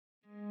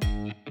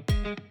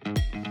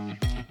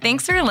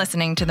Thanks for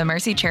listening to the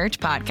Mercy Church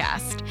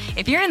podcast.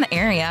 If you're in the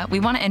area, we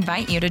want to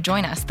invite you to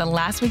join us the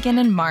last weekend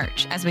in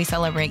March as we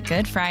celebrate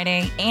Good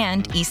Friday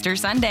and Easter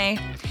Sunday.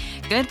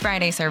 Good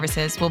Friday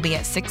services will be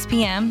at 6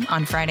 p.m.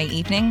 on Friday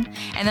evening,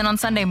 and then on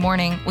Sunday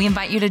morning, we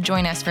invite you to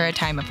join us for a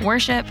time of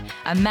worship,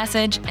 a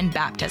message, and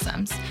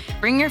baptisms.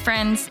 Bring your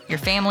friends, your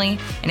family,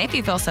 and if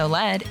you feel so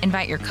led,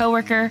 invite your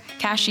coworker,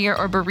 cashier,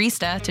 or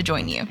barista to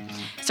join you.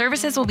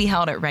 Services will be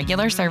held at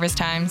regular service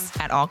times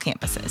at all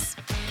campuses.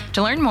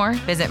 To learn more,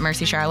 visit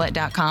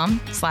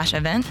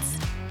mercycharlotte.com/events.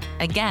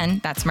 Again,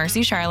 that's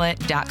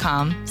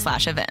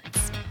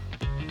mercycharlotte.com/events.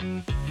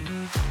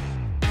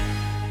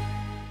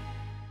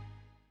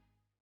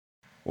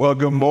 Well,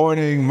 good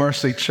morning,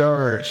 Mercy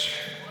Church.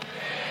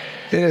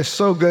 It is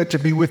so good to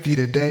be with you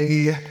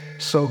today.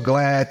 So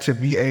glad to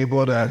be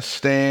able to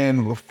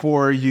stand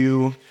before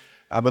you.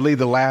 I believe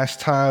the last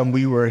time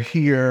we were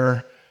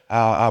here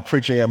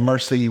preaching at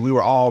Mercy, we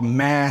were all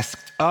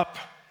masked up,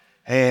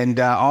 and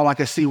all I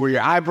could see were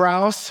your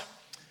eyebrows.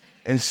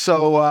 And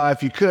so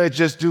if you could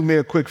just do me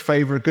a quick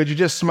favor, could you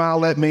just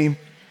smile at me?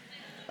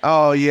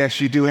 Oh,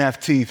 yes, you do have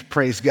teeth.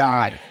 Praise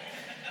God.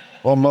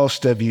 Well,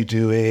 most of you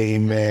do.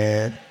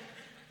 Amen.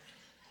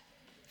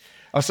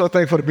 I'm so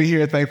thankful to be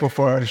here, thankful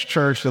for this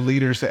church, the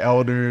leaders, the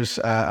elders,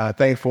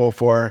 thankful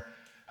for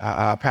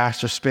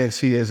Pastor Spence.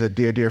 He is a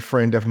dear, dear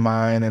friend of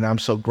mine, and I'm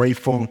so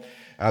grateful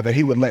that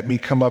he would let me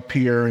come up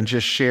here and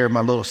just share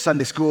my little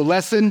Sunday school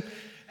lesson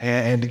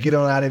and to get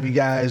on out of you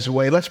guys'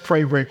 way. Let's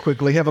pray very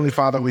quickly. Heavenly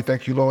Father, we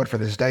thank you, Lord, for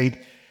this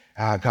day.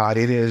 God,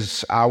 it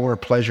is our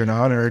pleasure and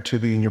honor to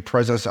be in your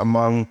presence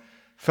among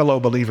fellow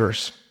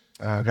believers.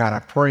 God, I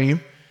pray,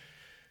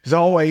 as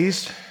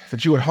always,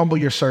 that you would humble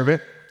your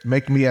servant,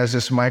 make me as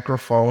this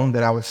microphone,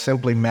 that I would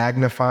simply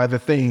magnify the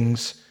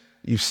things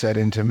you've said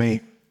into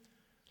me.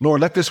 Lord,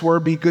 let this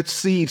word be good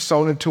seed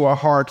sown into our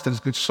hearts, that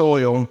is good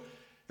soil,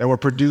 that will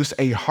produce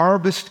a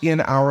harvest in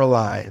our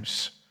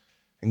lives.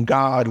 And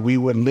God, we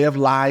would live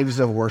lives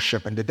of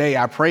worship. And today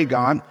I pray,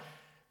 God,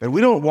 that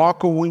we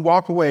walk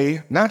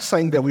away not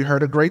saying that we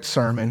heard a great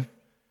sermon,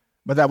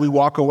 but that we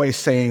walk away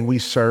saying we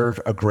serve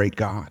a great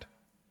God.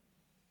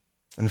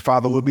 And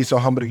Father, we'll be so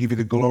humble to give you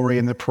the glory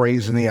and the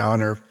praise and the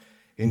honor.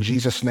 In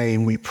Jesus'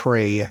 name we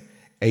pray,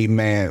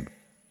 amen.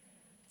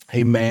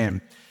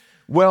 Amen.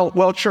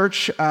 Well,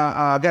 church,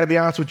 I got to be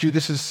honest with you.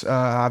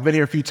 I've been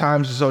here a few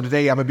times, so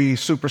today I'm going to be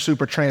super,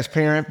 super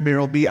transparent.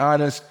 Be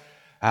honest.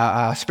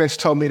 Spence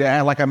told me to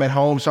act like I'm at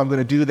home, so I'm going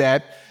to do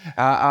that.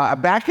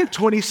 Back in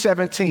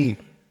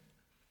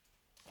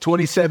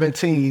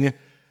 2017,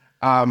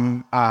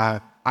 I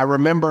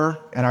remember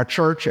at our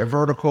church at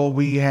Vertical,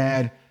 we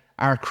had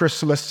our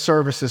Christmas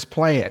services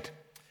planned.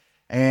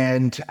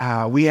 And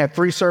we had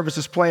 3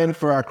 services planned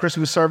for our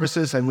Christmas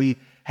services, and we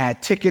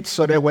had tickets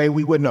so that way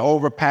we wouldn't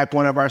overpack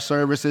one of our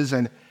services.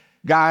 And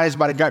guys,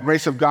 by the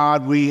grace of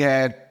God, we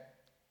had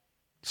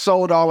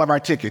sold all of our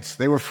tickets.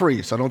 They were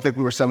free, so I don't think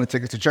we were selling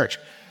tickets to church.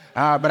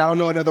 But I don't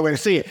know another way to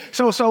see it.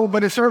 But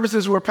the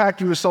services were packed.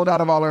 We were sold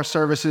out of all our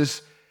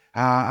services.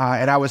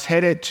 And I was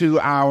headed to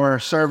our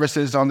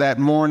services on that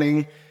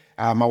morning,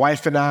 my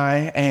wife and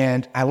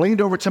I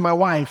leaned over to my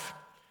wife,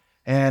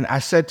 and I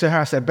said to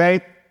her,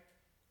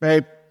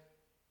 babe,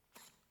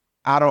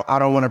 I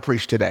don't want to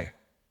preach today.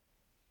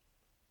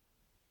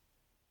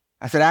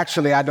 I said,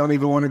 actually, I don't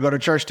even want to go to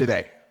church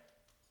today.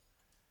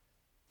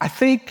 I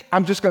think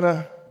I'm just going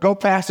to go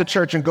past the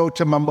church and go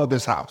to my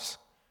mother's house.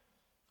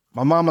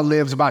 My mama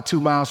lives about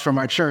 2 miles from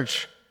our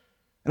church.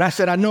 And I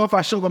said, I know if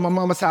I show up at my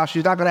mama's house,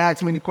 she's not going to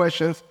ask me any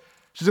questions.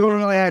 She's going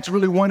to only ask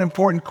really one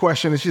important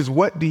question, and she's,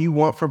 what do you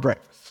want for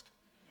breakfast?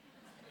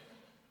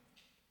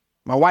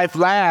 My wife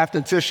laughed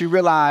until she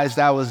realized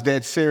I was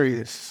dead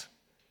serious.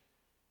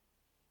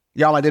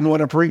 Y'all, I didn't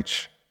want to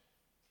preach.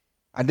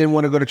 I didn't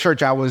want to go to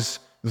church. I was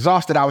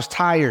exhausted. I was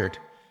tired.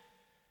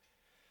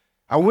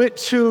 I went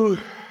to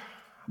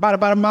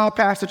about a mile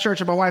past the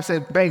church, and my wife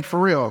said, babe, for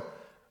real,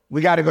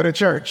 we got to go to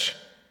church.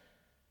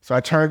 So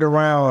I turned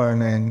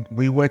around, and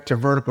we went to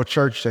Vertical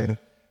Church, and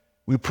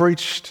we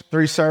preached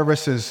 3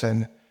 services,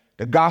 and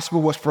the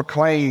gospel was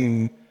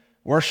proclaimed.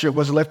 Worship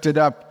was lifted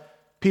up.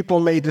 People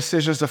made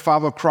decisions to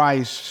follow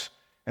Christ.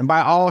 And by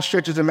all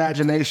stretches of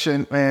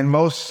imagination, and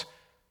most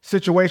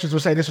situations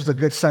would say this was a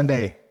good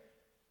Sunday,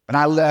 but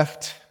I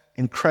left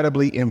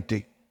incredibly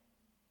empty.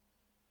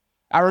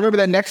 I remember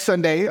that next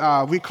Sunday,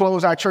 we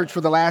closed our church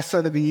for the last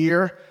Sunday of the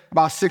year.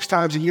 About 6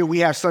 times a year, we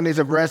have Sundays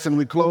of rest, and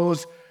we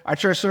close our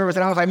church service.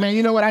 And I was like, man,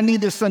 you know what? I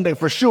need this Sunday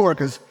for sure,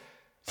 because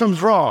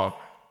something's wrong.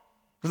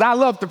 Because I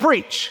love to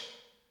preach.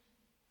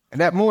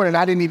 And that morning,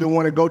 I didn't even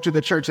want to go to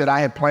the church that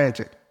I had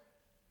planted.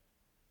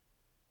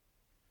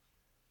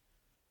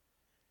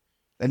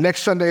 The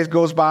next Sunday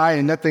goes by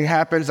and nothing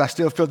happens. I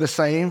still feel the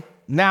same.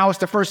 Now it's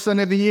the first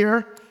Sunday of the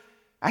year.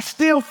 I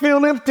still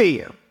feel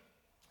empty.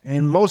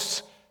 And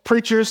most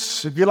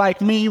preachers, if you're like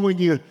me, when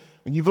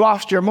you've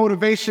lost your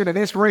motivation and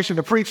inspiration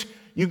to preach,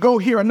 you go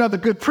hear another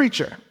good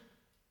preacher.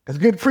 Because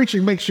good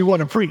preaching makes you want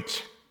to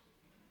preach.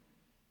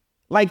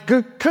 Like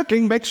good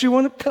cooking makes you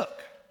want to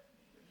cook.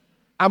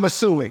 I'm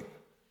assuming.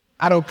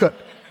 I don't cook.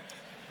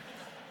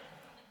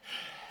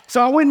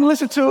 So I went and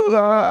listened to,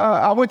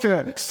 I went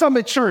to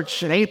Summit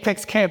Church at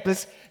Apex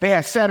campus. They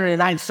had Saturday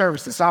night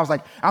services. So I was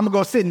like, I'm going to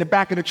go sit in the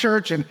back of the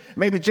church and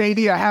maybe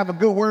JD, I have a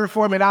good word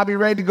for him and I'll be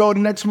ready to go the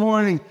next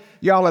morning.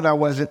 Y'all, and I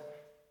wasn't.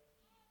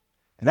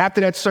 And after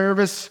that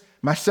service,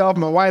 myself,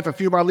 my wife, a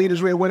few of our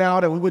leaders, we went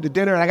out and we went to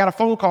dinner, and I got a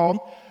phone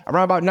call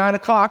around about 9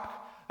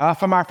 o'clock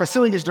from our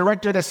facilities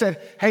director that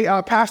said, hey,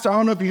 Pastor, I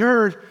don't know if you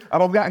heard,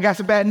 I got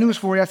some bad news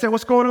for you. I said,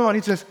 what's going on?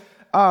 He says,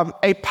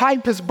 a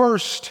pipe has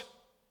burst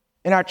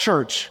in our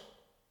church,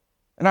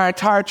 and our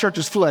entire church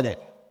is flooded.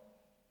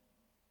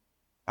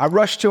 I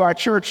rushed to our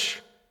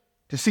church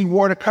to see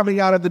water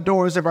coming out of the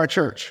doors of our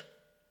church.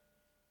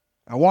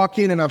 I walk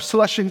in and I'm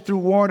slushing through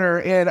water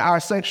in our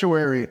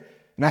sanctuary,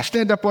 and I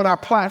stand up on our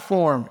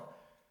platform.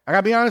 I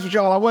gotta be honest with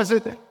y'all, I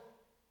wasn't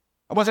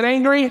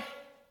angry.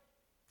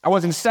 I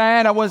wasn't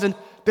sad. I wasn't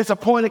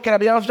disappointed. Can I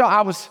be honest with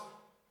y'all?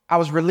 I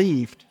was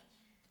relieved,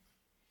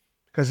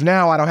 because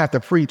now I don't have to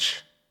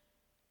preach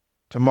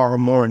tomorrow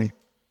morning.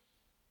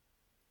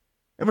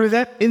 Remember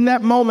that in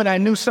that moment, I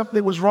knew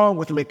something was wrong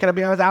with me. Can I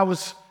be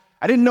honest?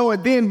 I didn't know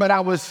it then, but I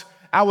was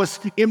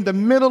in the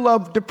middle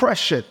of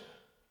depression.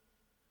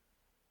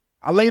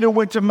 I later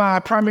went to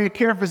my primary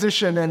care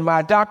physician, and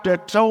my doctor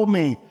told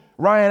me,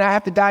 Ryan, I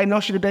have to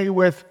diagnose you today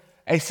with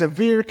a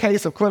severe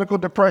case of clinical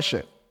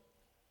depression.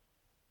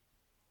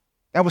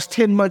 That was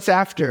 10 months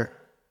after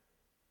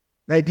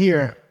that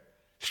year.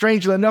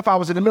 Strangely enough, I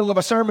was in the middle of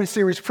a sermon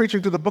series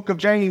preaching through the book of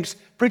James,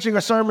 preaching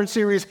a sermon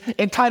series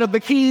entitled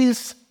The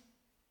Keys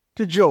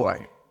to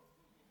Joy.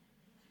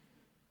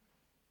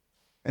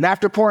 And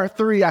after part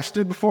 3, I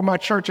stood before my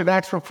church and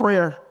asked for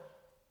prayer.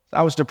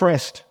 I was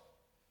depressed.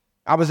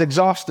 I was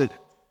exhausted.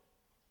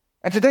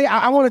 And today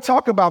I want to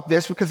talk about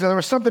this because there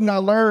was something I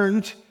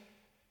learned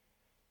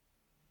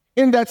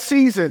in that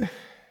season.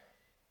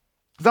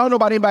 Because I don't know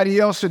about anybody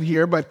else in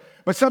here, but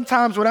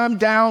sometimes when I'm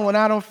down, when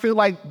I don't feel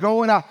like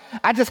going,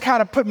 I just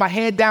kind of put my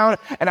head down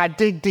and I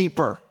dig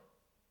deeper.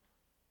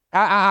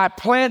 I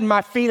plant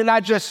my feet and I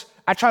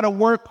try to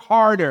work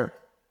harder.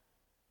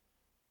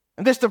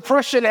 And this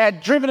depression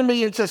had driven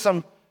me into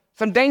some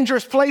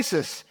dangerous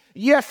places.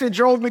 Yes, it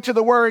drove me to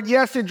the Word.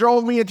 Yes, it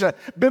drove me into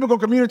biblical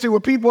community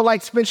with people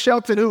like Spence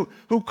Shelton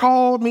who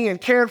called me and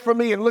cared for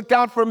me and looked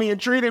out for me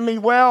and treated me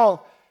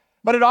well.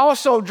 But it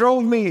also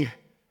drove me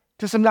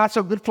to some not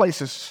so good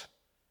places.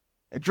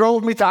 It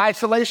drove me to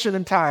isolation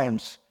in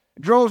times.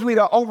 It drove me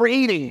to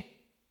overeating.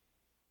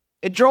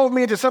 It drove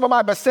me into some of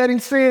my besetting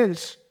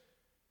sins.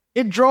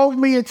 It drove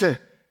me into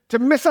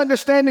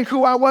misunderstanding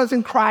who I was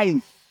in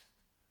Christ.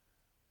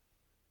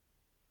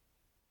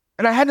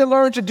 And I had to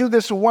learn to do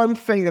this one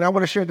thing, and I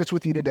want to share this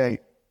with you today.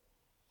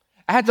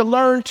 I had to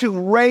learn to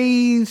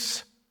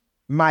raise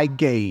my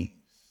gaze.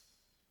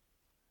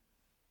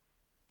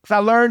 Because I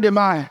learned in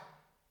my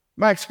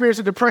experience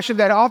of depression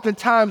that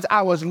oftentimes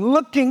I was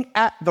looking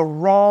at the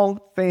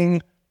wrong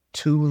thing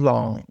too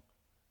long.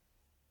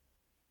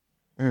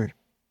 And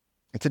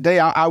today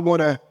I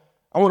want to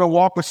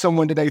walk with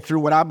someone today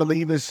through what I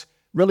believe is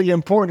really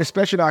important,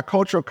 especially in our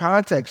cultural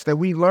context, that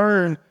we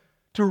learn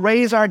to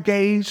raise our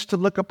gaze to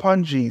look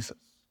upon Jesus.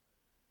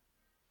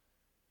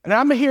 And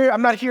I'm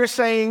not here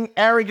saying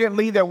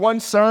arrogantly that one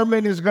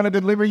sermon is going to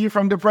deliver you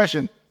from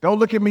depression. Don't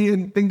look at me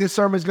and think this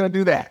sermon is going to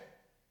do that.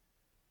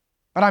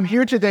 But I'm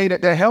here today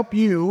to help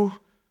you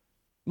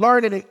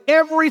learn that in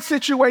every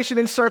situation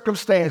and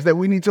circumstance that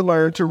we need to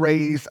learn to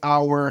raise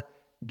our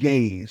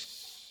gaze.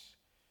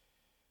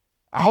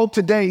 I hope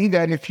today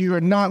that if you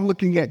are not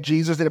looking at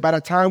Jesus, that by the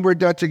time we're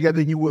done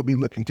together, you will be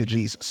looking to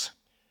Jesus.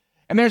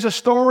 And there's a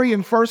story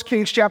in 1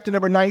 Kings chapter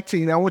number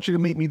 19. I want you to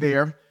meet me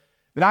there.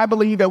 That I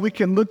believe that we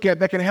can look at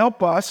that can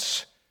help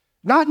us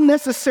not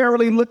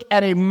necessarily look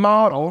at a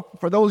model.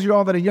 For those of you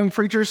all that are young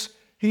preachers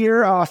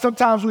here,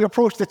 sometimes we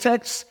approach the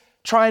text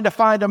trying to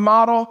find a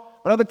model,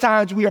 but other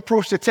times we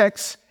approach the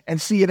text and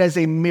see it as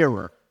a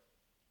mirror.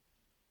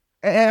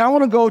 And I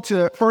want to go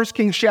to 1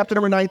 Kings chapter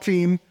number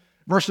 19,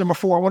 verse number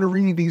 4. I want to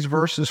read these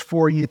verses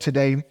for you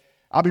today.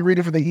 I'll be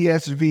reading from the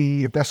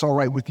ESV, if that's all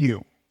right with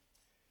you.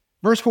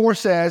 Verse 4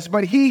 says,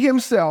 "But he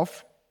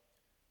himself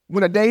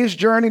went a day's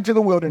journey to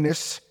the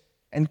wilderness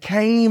and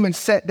came and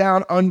sat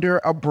down under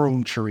a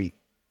broom tree.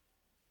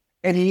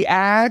 And he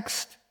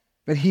asked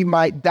that he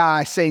might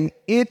die, saying,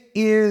 'It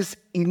is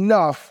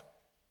enough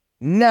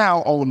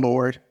now, O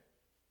Lord.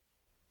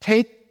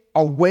 Take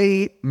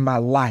away my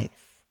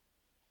life,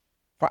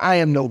 for I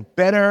am no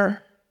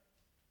better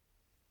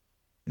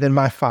than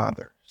my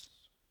fathers.'"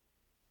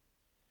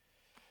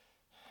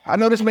 I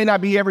know this may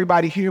not be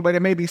everybody here, but it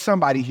may be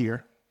somebody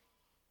here.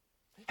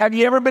 Have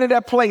you ever been in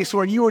that place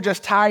where you were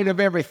just tired of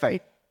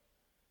everything?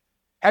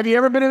 Have you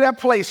ever been in that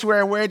place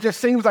where it just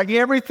seems like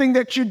everything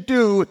that you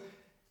do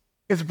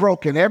is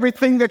broken?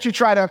 Everything that you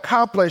try to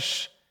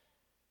accomplish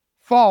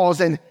falls.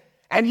 And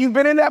you've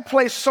been in that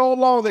place so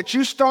long that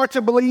you start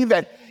to believe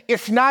that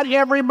it's not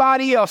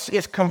everybody else,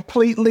 it's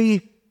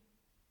completely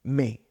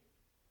me.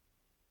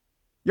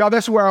 Y'all,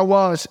 that's where I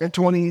was in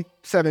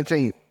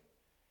 2017.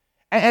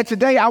 And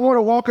today I want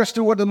to walk us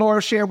through what the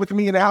Lord shared with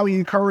me and how he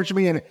encouraged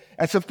me and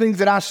some things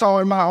that I saw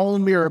in my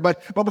own mirror.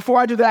 But before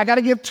I do that, I got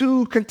to give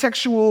two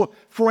contextual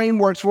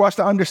frameworks for us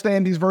to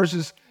understand these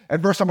verses at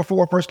verse number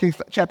 4, 1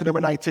 Kings chapter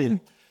number 19.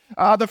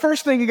 The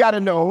first thing you got to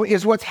know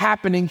is what's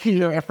happening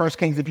here at 1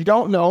 Kings. If you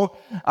don't know,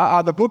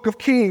 the book of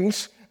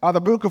Kings, the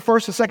book of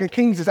 1st and 2nd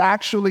Kings is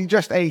actually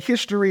just a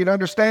history and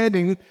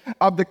understanding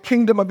of the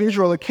kingdom of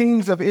Israel, the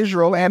kings of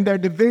Israel, and their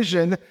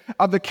division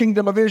of the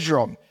kingdom of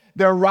Israel.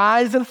 Their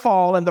rise and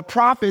fall, and the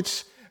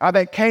prophets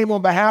that came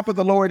on behalf of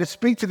the Lord to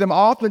speak to them,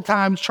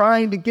 oftentimes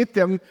trying to get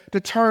them to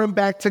turn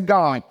back to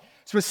God.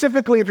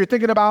 Specifically, if you're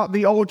thinking about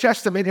the Old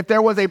Testament, if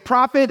there was a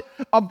prophet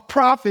of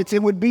prophets,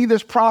 it would be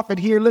this prophet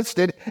here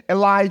listed,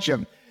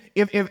 Elijah.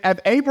 If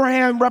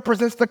Abraham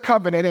represents the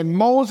covenant and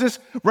Moses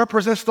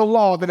represents the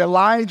law, then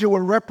Elijah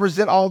would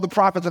represent all the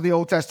prophets of the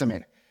Old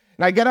Testament.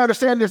 Now, you got to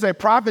understand this, a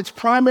prophet's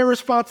primary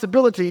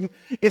responsibility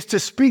is to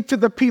speak to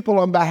the people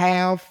on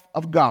behalf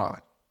of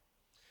God.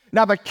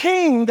 Now, the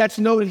king that's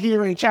noted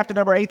here in chapter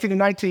number 18 and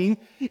 19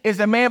 is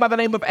a man by the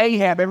name of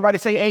Ahab. Everybody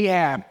say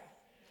Ahab.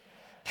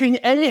 King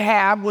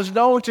Ahab was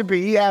known to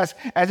be, as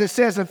it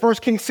says in 1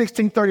 Kings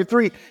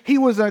 16:33, he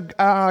was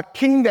a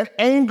king that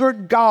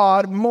angered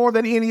God more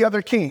than any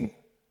other king.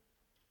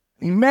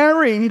 He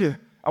married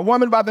a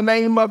woman by the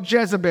name of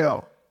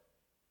Jezebel.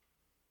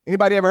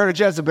 Anybody ever heard of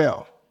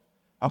Jezebel?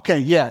 Okay,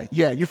 yeah,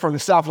 you're from the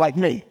South like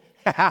me.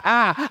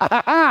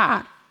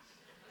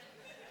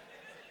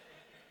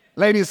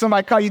 Ladies,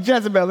 somebody call you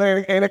Jezebel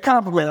and a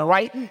compliment,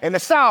 right? In the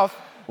South,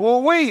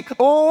 those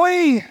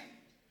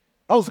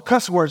are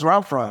cuss words where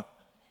I'm from.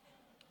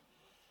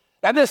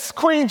 Now, this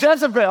Queen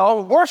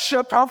Jezebel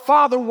her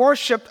father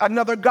worshiped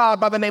another god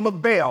by the name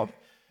of Baal.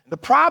 The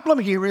problem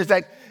here is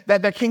that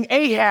the King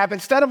Ahab,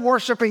 instead of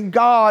worshiping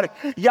God,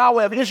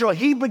 Yahweh of Israel,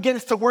 he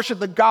begins to worship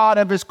the god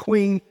of his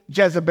Queen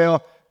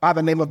Jezebel by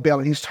the name of Baal.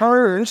 And he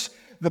turns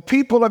the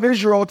people of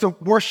Israel to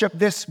worship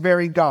this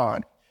very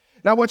God.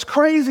 Now, what's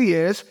crazy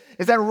is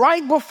that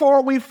right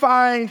before we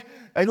find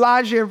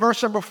Elijah in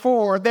verse number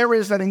 4, there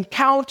is an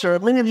encounter,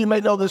 many of you may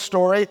know this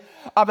story,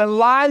 of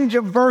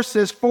Elijah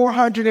versus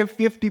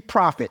 450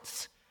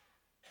 prophets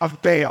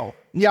of Baal.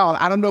 Y'all,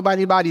 I don't know about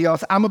anybody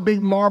else. I'm a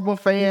big Marvel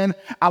fan.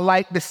 I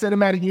like the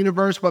cinematic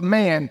universe, but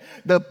man,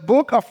 the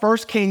book of 1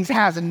 Kings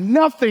has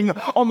nothing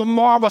on the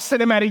Marvel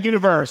cinematic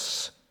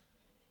universe.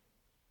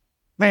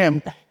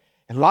 Man,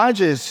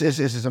 Elijah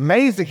is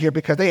amazing here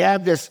because they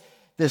have this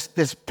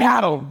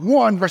battle,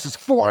 1 versus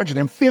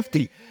 450.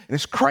 And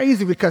it's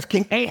crazy because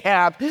King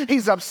Ahab,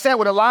 he's upset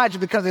with Elijah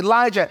because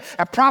Elijah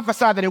had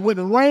prophesied that it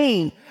wouldn't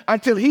rain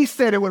until he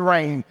said it would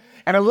rain.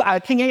 And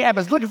King Ahab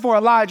is looking for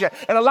Elijah.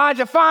 And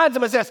Elijah finds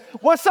him and says,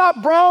 "What's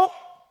up, bro?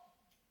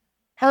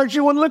 Heard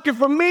you were looking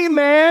for me,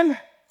 man."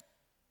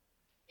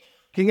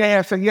 King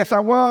Ahab said, "Yes, I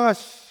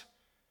was."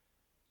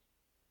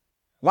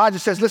 Elijah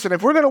says, "Listen,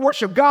 if we're going to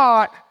worship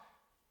God,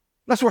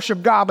 let's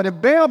worship God. But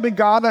if Baal be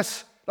God,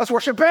 let's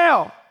worship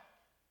Baal."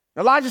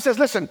 Elijah says,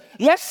 "Listen,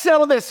 let's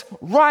settle this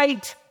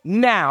right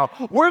now.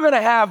 We're going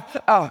to have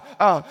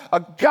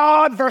a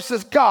God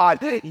versus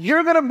God.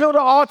 You're going to build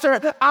an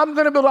altar. I'm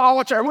going to build an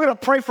altar. And we're going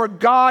to pray for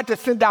God to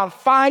send down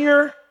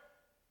fire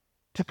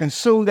to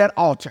consume that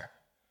altar.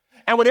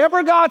 And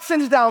whenever God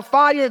sends down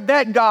fire,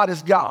 that God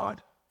is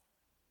God."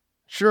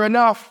 Sure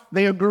enough,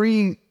 they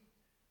agreed.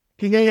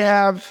 King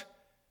Ahab's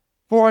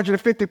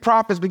 450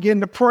 prophets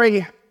begin to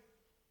pray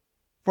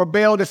for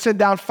Baal to send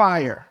down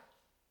fire.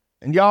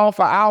 And y'all,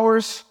 for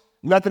hours,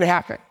 nothing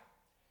happened.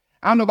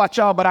 I don't know about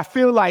y'all, but I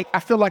feel like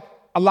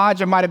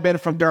Elijah might have been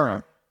from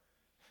Durham.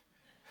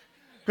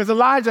 Because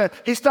Elijah,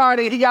 he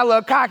got a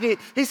little cocky.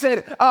 He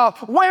said,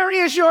 "Where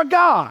is your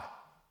God?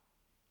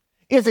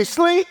 Is he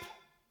asleep?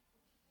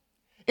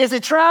 Is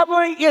he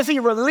traveling? Is he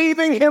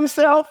relieving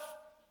himself?"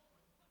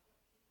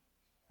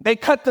 They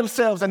cut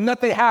themselves and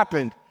nothing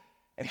happened.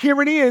 And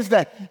here it is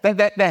that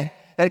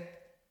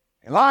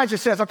Elijah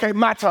says, "Okay,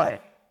 my turn."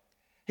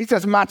 He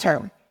says, my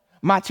turn.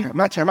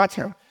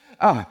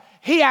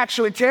 He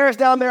actually tears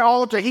down their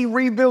altar. He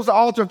rebuilds the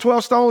altar of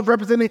 12 stones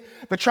representing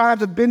the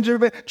tribes of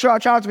Benjamin,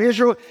 tribes of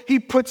Israel. He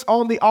puts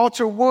on the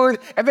altar wood,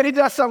 and then he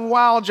does something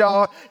wild,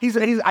 y'all.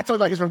 I told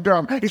you he's from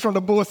Durham. He's from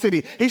the Bull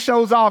City. He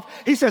shows off.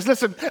 He says,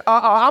 "Listen,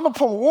 I'm going to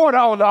pour water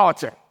on the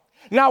altar.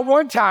 Not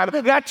one time,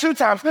 not 2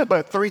 times,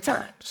 but 3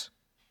 times.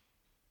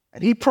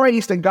 And he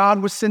prays that God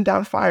would send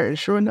down fire. And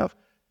sure enough,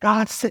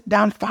 God sent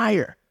down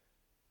fire.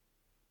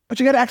 But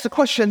you got to ask the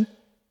question,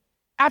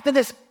 after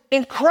this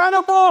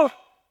incredible,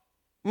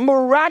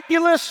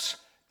 miraculous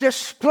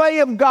display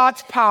of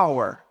God's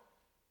power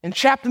in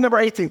chapter number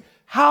 18,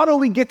 how do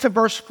we get to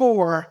verse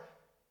 4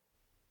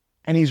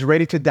 and he's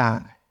ready to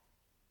die?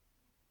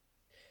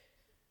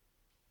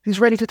 He's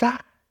ready to die.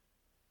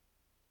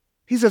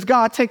 He says,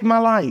 "God, take my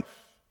life."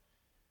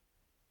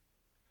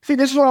 See,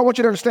 this is what I want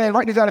you to understand.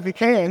 Write this down if you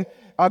can.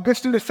 Good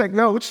students take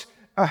notes.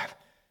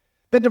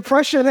 The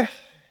depression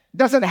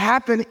doesn't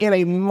happen in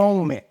a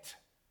moment.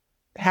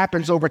 It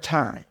happens over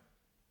time.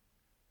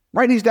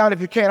 Write these down if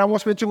you can. I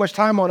won't spend too much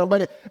time on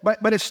them,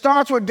 but it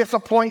starts with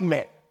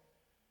disappointment.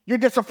 You're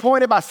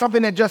disappointed by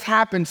something that just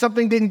happened.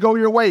 Something didn't go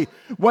your way.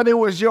 Whether it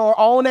was your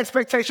own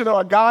expectation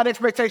or a God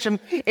expectation,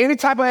 any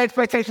type of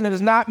expectation that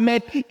is not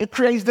met, it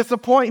creates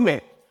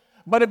disappointment.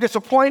 But if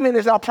disappointment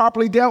is not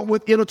properly dealt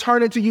with, it'll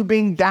turn into you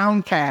being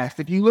downcast.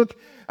 If you look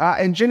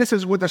in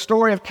Genesis with the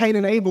story of Cain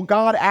and Abel,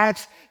 God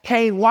asks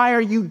Cain, why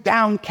are you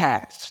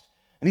downcast?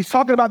 And he's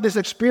talking about this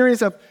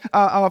experience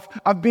of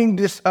being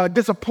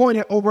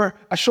disappointed over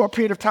a short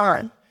period of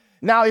time.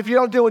 Now, if you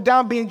don't deal with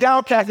being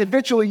downcast,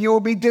 eventually you will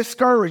be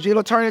discouraged.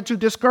 It'll turn into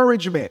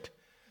discouragement.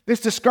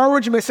 This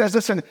discouragement says,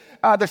 listen,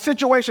 the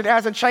situation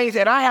hasn't changed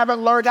and I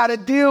haven't learned how to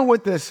deal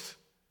with this.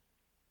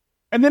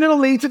 And then it'll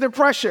lead to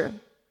depression.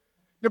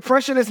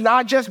 Depression is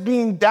not just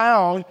being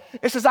down.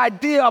 It's this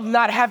idea of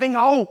not having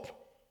hope.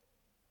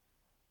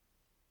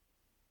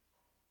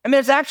 And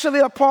there's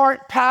actually a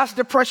part past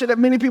depression that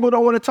many people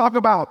don't want to talk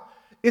about.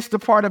 It's the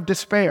part of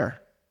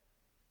despair.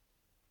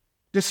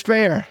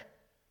 Despair.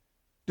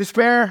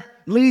 Despair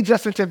leads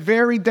us into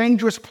very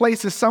dangerous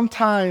places.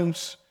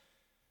 Sometimes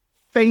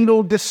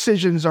fatal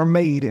decisions are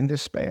made in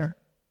despair.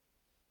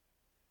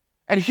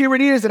 And here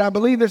it is, and I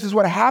believe this is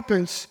what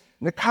happens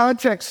in the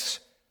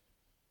context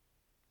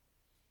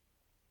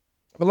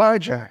of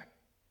Elijah.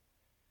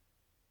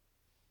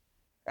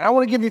 And I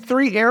want to give you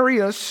 3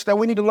 areas that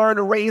we need to learn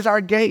to raise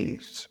our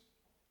gaze.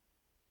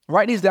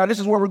 Write these down. This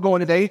is where we're going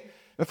today.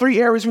 The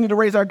 3 areas we need to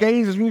raise our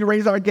gaze is we need to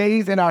raise our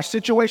gaze in our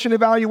situation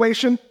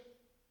evaluation,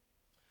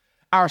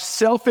 our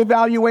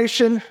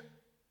self-evaluation,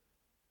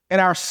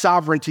 and our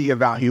sovereignty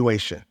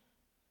evaluation.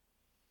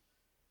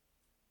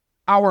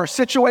 Our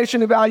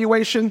situation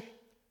evaluation,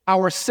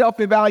 our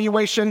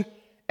self-evaluation,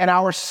 and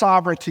our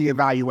sovereignty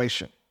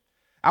evaluation.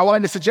 I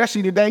wanted to suggest to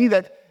you today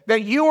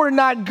that you are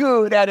not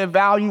good at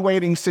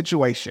evaluating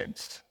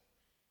situations.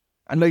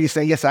 I know you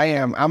say, yes, I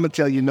am. I'm going to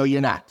tell you, no,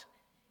 you're not.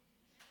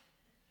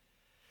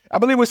 I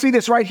believe we'll see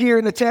this right here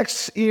in the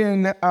text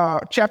in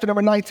chapter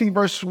number 19,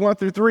 verse 1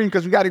 through 3,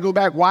 because we got to go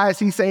back. Why is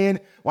he saying,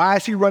 why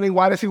is he running?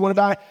 Why does he want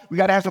to die? We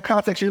got to have some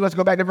context here. Let's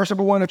go back to verse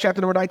number 1 of chapter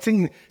number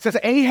 19. It says,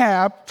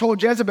 Ahab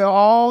told Jezebel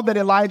all that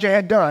Elijah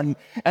had done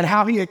and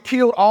how he had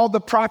killed all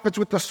the prophets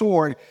with the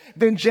sword.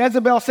 Then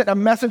Jezebel sent a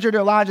messenger to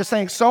Elijah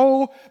saying,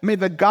 so may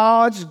the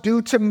gods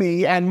do to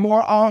me and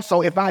more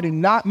also if I do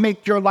not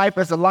make your life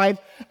as the life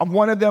of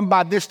one of them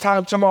by this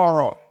time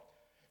tomorrow.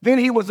 Then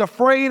he was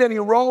afraid and he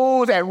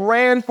rose and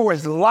ran for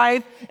his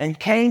life and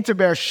came to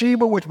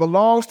Beersheba, which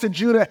belongs to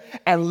Judah,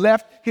 and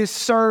left his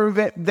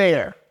servant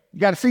there.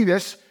 You got to see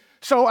this.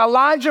 So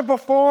Elijah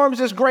performs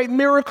this great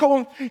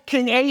miracle.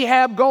 King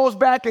Ahab goes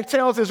back and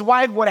tells his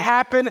wife what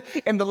happened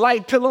in the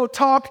light pillow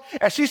talk.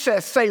 And she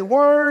says, say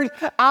word,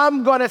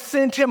 I'm going to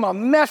send him a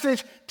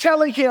message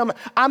telling him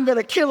I'm going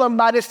to kill him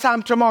by this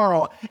time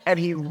tomorrow. And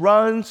he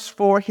runs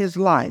for his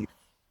life.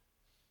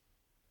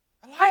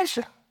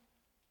 Elijah,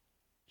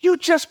 you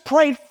just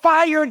prayed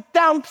fire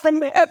down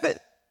from heaven,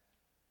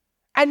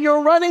 and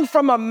you're running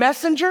from a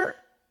messenger?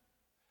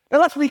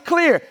 Now, let's be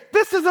clear.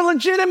 This is a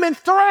legitimate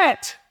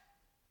threat.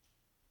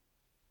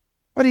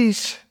 But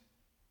he's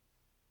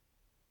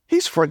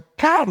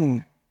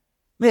forgotten,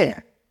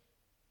 man,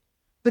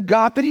 the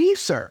God that he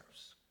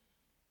serves.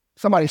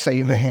 Somebody say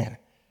amen.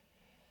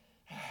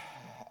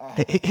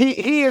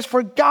 He has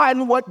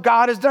forgotten what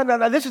God has done.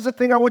 Now, this is the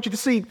thing I want you to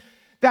see.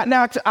 That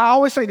now, I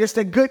always say this,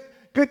 that good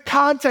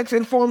context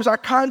informs our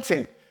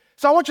content.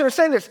 So I want you to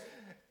say this.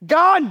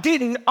 God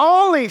didn't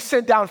only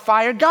send down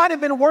fire. God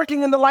had been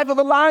working in the life of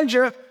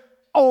Elijah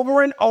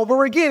over and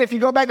over again. If you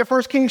go back to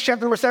 1 Kings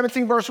chapter number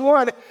 17, verse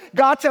 1,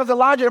 God tells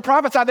Elijah to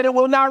prophesy that it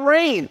will not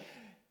rain.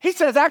 He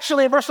says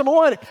actually in verse number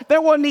 1,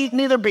 there will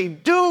neither be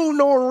dew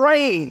nor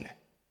rain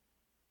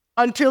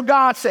until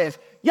God says.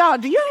 Y'all,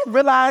 do you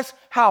realize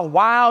how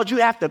wild you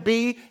have to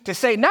be to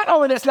say not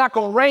only that's not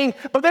going to rain,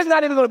 but there's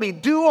not even going to be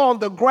dew on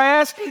the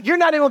grass. You're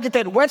not even going to get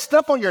that wet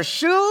stuff on your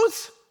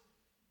shoes.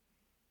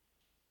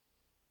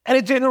 And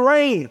it didn't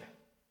rain.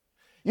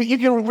 You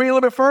can read a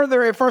little bit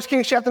further in 1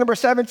 Kings chapter number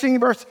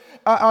 17, verse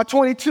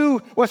 22.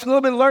 What's a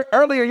little bit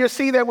earlier, you'll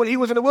see that when he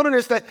was in the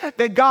wilderness,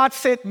 that God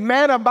sent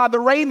manna by the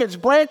ravens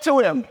bread to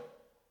him.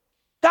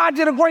 God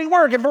did a great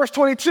work. In verse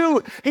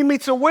 22, he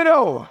meets a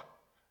widow.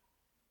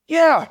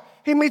 Yeah.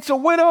 He meets a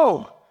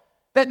widow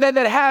that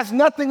has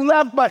nothing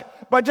left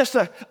but just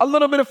a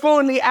little bit of food.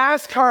 And he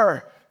asks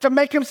her to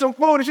make him some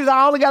food. And she says,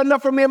 I only got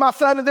enough for me and my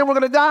son, and then we're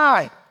going to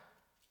die.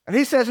 And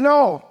he says,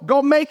 no,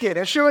 go make it.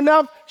 And sure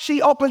enough,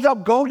 she opens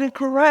up Golden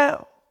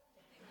Corral.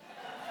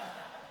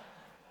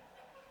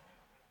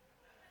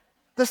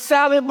 The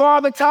salad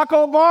bar, the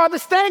taco bar, the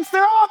steaks,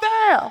 they're all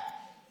there.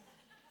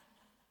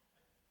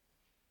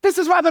 This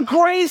is by the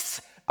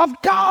grace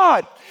of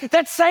God.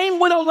 That same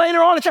widow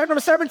later on in chapter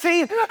number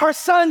 17, her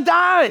son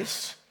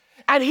dies.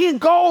 And he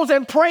goes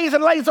and prays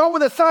and lays over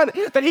the son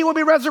that he will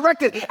be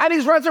resurrected. And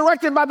he's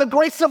resurrected by the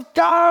grace of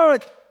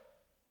God.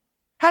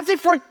 Has he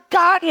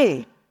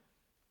forgotten?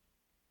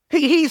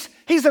 He's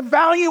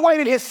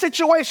evaluated his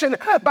situation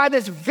by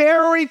this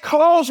very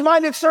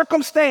close-minded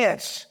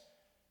circumstance.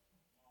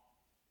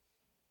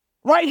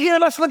 Right here,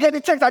 let's look at the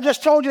text. I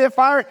just told you that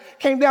fire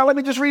came down. Let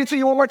me just read it to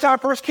you one more time.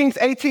 1 Kings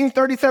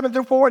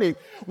 18:37-40.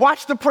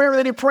 Watch the prayer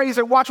that he prays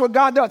and watch what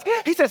God does.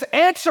 He says,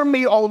 answer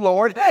me, O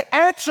Lord.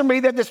 Answer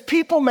me that this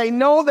people may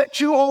know that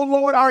you, O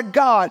Lord, are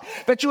God,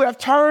 that you have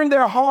turned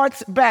their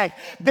hearts back.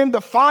 Then the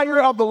fire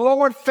of the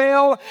Lord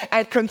fell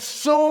and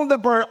consumed the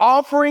burnt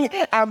offering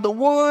and the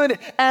wood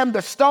and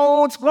the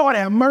stones. Lord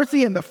have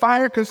mercy, and the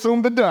fire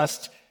consumed the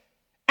dust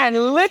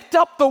and licked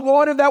up the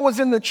water that was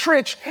in the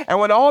trench.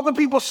 And when all the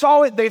people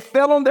saw it, they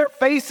fell on their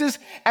faces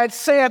and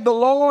said, the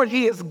Lord,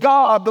 he is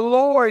God. The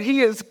Lord,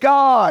 he is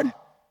God.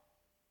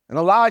 And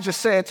Elijah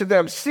said to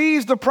them,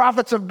 seize the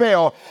prophets of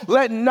Baal.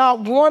 Let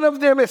not one of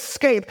them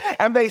escape.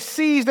 And they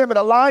seized them, and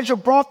Elijah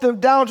brought them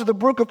down to the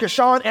brook of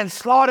Kishon and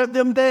slaughtered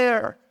them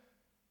there.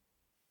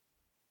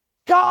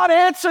 God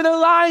answered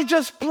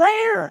Elijah's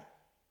prayer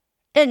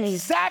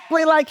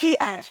exactly like he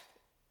asked.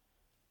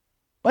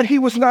 But he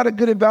was not a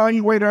good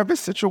evaluator of his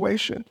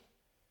situation.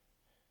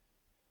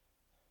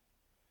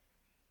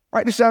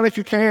 Write this down if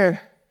you can.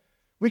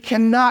 We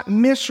cannot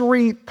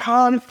misread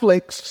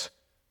conflicts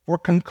for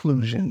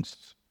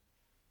conclusions.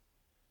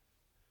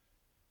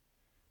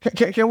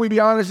 Can we be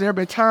honest? There have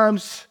been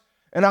times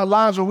in our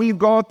lives when we've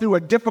gone through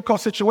a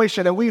difficult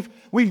situation and we've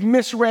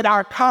misread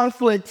our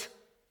conflict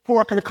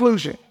for a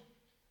conclusion.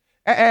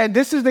 And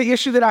this is the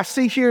issue that I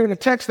see here in the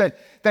text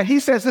that he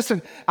says,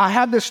 listen, I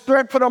have this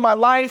threat put on my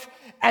life,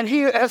 and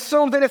he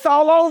assumes that it's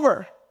all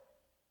over.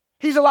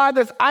 He's allowed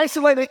this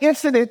isolated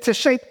incident to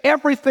shape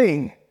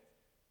everything.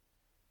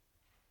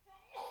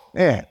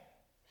 Man,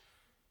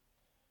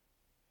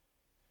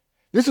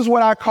 this is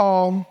what I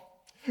call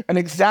an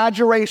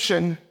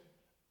exaggeration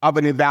of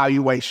an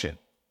evaluation.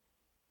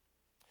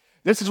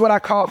 This is what I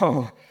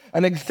call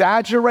an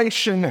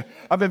exaggeration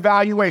of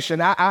evaluation.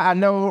 I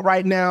know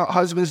right now,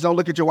 husbands, don't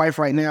look at your wife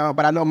right now,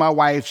 but I know my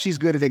wife, she's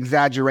good at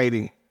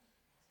exaggerating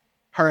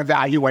her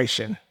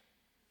evaluation.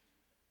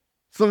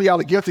 Some of y'all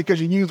are guilty because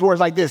you use words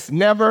like this: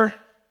 never,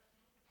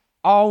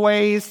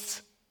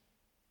 always.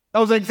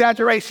 Those are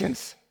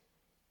exaggerations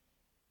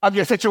of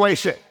your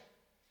situation.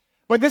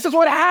 But this is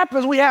what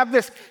happens. We have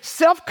this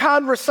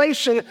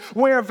self-conversation.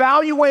 We're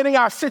evaluating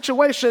our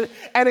situation,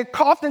 and it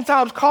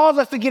oftentimes causes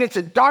us to get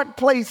into dark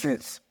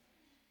places.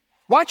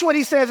 Watch what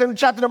he says in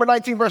chapter number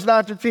 19, verse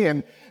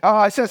 9-10.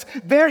 It says,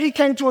 there he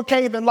came to a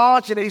cave and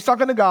lodged in it. He's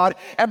talking to God.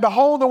 And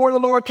behold, the word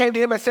of the Lord came to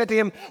him and said to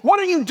him, what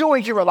are you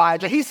doing here,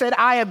 Elijah? He said,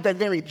 I am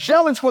very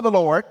jealous for the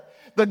Lord,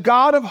 the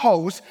God of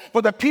hosts,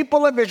 for the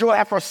people of Israel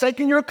have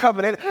forsaken your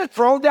covenant,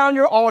 thrown down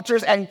your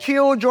altars, and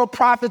killed your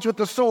prophets with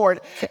the sword.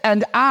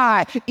 And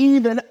I,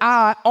 even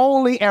I,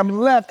 only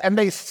am left, and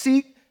they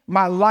seek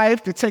my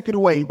life to take it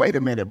away. Wait a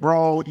minute,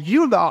 bro.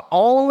 You the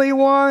only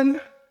one?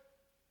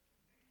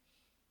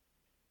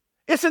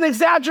 It's an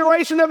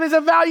exaggeration of his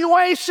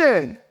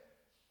evaluation.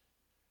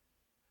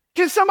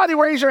 Can somebody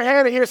raise your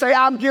hand in here and say,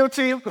 I'm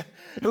guilty?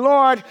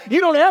 Lord,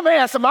 you don't ever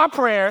answer my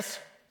prayers.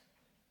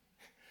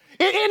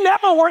 It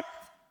never worked.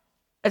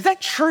 Is that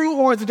true,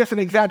 or is it just an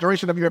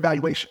exaggeration of your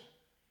evaluation?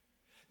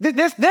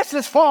 This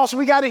is false.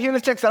 We got it here in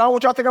the text. I don't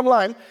want y'all to think I'm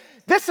lying.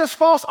 This is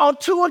false on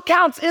two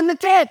accounts in the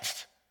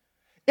text.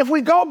 If we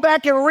go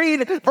back and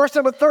read verse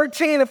number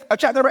 13 of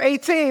chapter number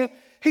 18,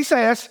 he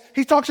says,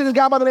 he talks to this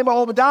guy by the name of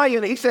Obadiah,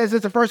 and he says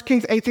this in 1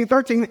 Kings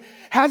 18:13,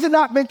 has it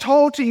not been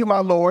told to you, my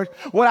Lord,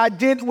 what I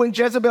did when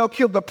Jezebel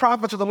killed the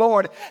prophets of the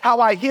Lord, how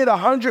I hid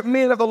 100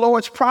 men of the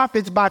Lord's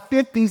prophets by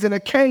 50s in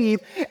a cave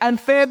and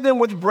fed them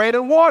with bread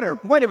and water?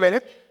 Wait a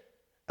minute.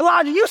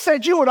 Elijah, you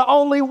said you were the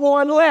only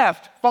one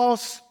left.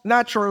 False,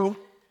 not true.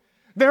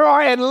 There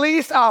are at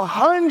least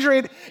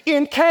 100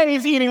 in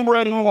caves eating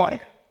bread and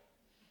water.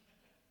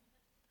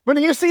 But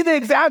do you see the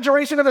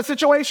exaggeration of the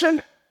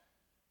situation?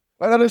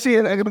 Let me see,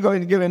 I'm going to go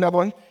ahead and give you another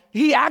one.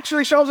 He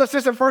actually shows us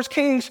this in 1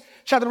 Kings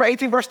chapter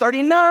 18, verse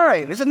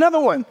 39. There's another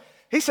one.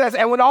 He says,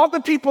 and when all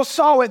the people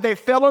saw it, they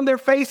fell on their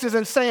faces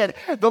and said,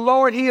 the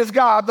Lord, he is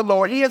God, the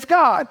Lord, he is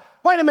God.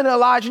 Wait a minute,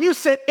 Elijah, you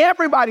said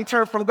everybody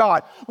turned from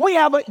God. We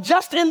have it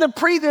just in the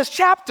previous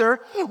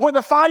chapter where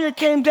the fire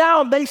came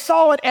down, they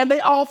saw it, and they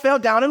all fell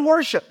down in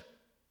worship.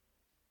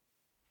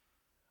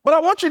 But I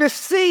want you to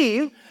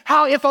see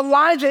how if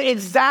Elijah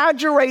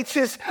exaggerates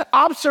his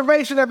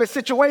observation of his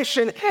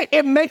situation,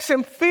 it makes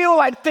him feel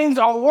like things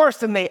are worse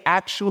than they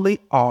actually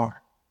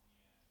are.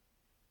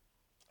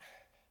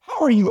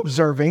 How are you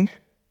observing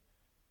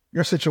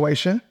your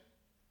situation?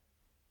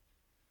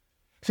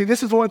 See,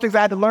 this is one of the things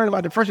I had to learn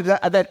about the first,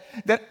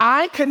 that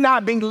I could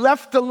not be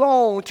left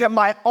alone to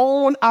my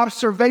own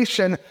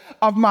observation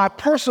of my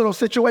personal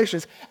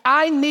situations.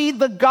 I need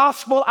the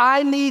gospel.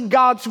 I need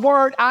God's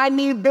word. I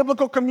need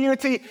biblical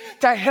community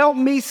to help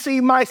me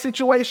see my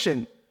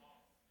situation.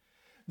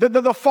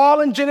 The fall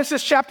in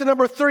Genesis chapter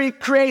number 3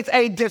 creates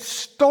a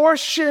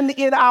distortion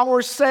in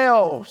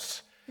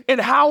ourselves, in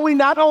how we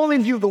not only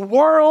view the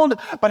world,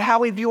 but how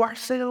we view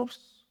ourselves.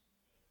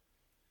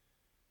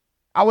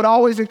 I would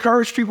always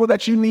encourage people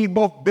that you need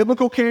both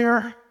biblical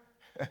care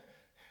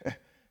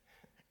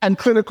and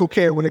clinical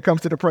care when it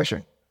comes to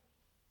depression.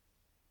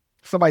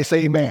 Somebody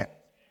say amen.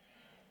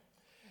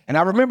 And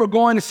I remember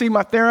going to see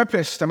my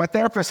therapist, and my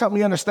therapist helped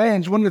me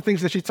understand. One of the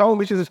things that she told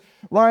me, she says,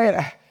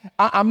 Ryan,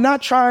 I'm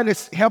not trying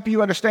to help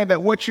you understand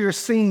that what you're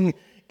seeing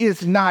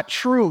is not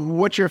true.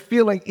 What you're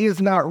feeling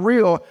is not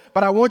real,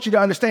 but I want you to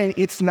understand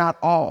it's not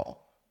all.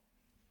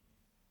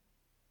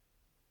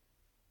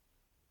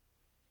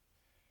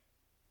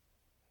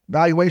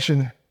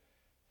 Evaluation of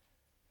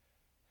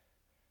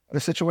the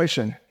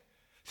situation.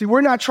 See,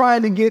 we're not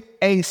trying to get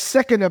a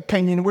second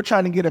opinion. We're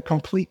trying to get a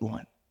complete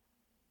one.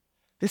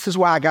 This is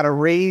why I got to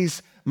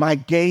raise my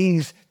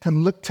gaze to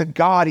look to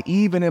God,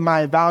 even in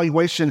my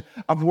evaluation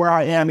of where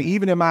I am,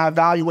 even in my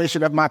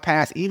evaluation of my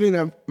past, even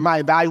in my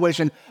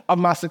evaluation of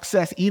my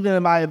success, even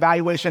in my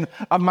evaluation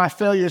of my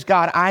failures.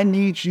 God, I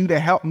need you to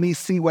help me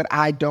see what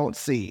I don't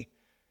see.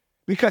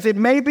 Because it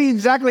may be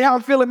exactly how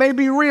I feel. It may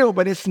be real,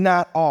 but it's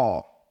not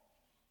all.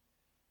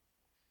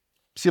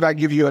 See if I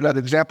can give you another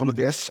example of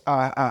this.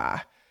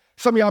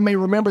 Some of y'all may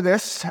remember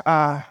this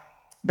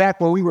back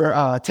when we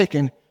were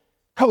taking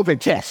COVID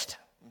tests.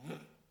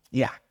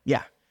 Yeah.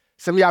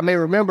 Some of y'all may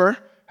remember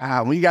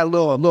when you got a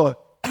little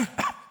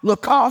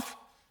cough.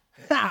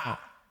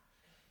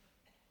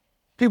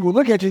 People will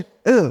look at you.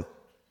 Ugh.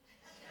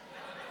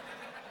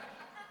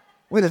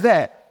 What is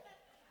that?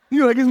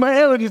 You're like, it's my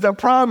allergies, I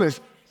promise.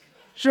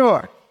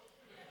 Sure.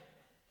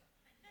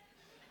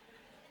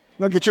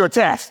 Look at your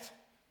test.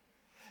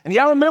 And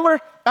y'all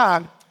remember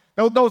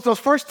those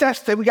first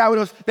tests that we got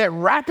with that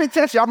rapid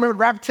test? Y'all remember the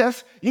rapid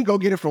tests? You can go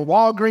get it from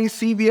Walgreens,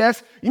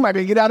 CVS. You might be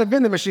able to get out of the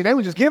vending machine. They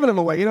were just giving them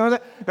away. You know,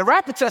 the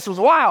rapid test was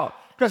wild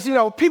because,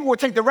 people would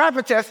take the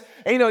rapid test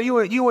and, you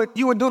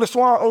would do the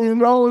swallow on your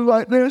nose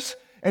like this.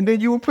 And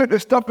then you would put the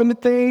stuff in the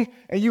thing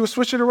and you would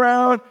switch it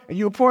around and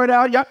you would pour it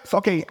out. Yep. It's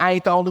okay. I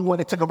ain't the only one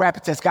that took a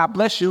rapid test. God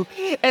bless you.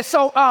 And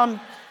so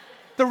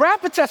the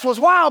rapid test was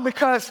wild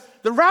because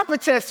the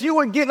rapid test you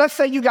would get, let's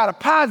say you got a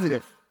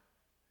positive.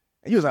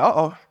 And you was like,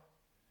 uh-oh.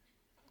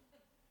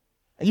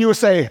 And you would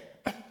say,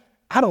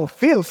 I don't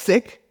feel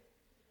sick.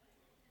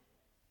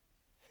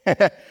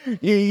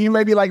 you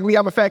may be like me,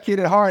 I'm a fat kid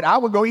at heart. I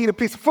would go eat a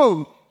piece of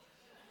food.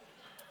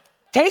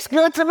 Tastes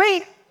good to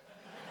me.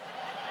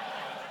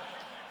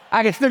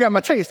 I can still got my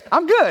taste.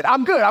 I'm good,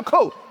 I'm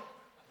cool.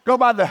 Go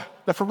by the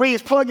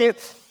Febreze plug-in.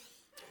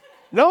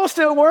 No, it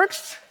still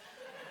works.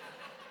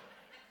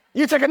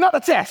 You take another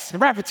test, a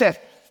rapid test.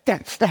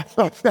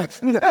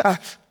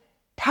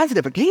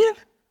 Positive again?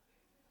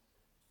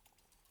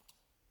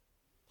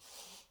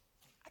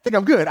 I think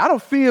I'm good. I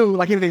don't feel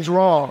like anything's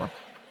wrong.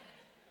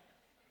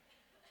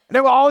 And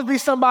there will always be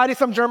somebody,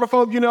 some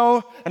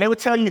germaphobe, and they would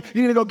tell you,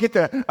 you need to go get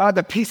the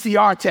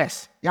PCR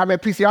test. Y'all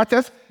remember PCR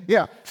test?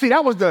 Yeah. See,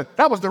 that was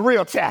the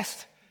real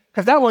test.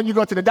 Because that one, you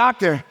go to the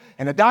doctor,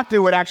 and the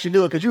doctor would actually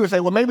do it, because you would say,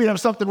 well, maybe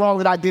there's something wrong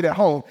that I did at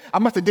home. I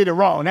must have did it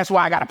wrong. That's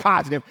why I got a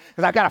positive,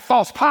 because I got a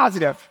false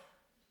positive.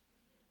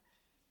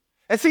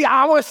 And see,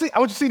 I want you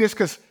to see this,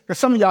 because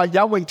some of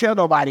y'all wouldn't tell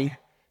nobody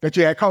that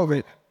you had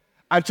COVID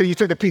until you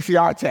took the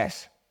PCR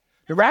test.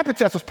 The rapid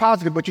test was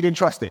positive, but you didn't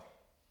trust it.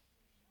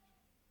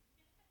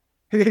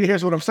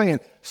 Here's what I'm saying.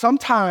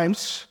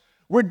 Sometimes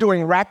we're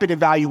doing rapid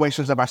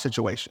evaluations of our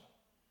situation.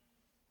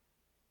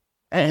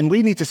 And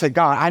we need to say,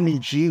 God, I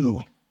need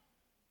you.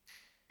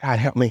 God,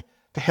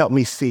 help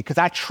me see. Because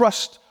I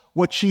trust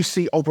what you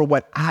see over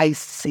what I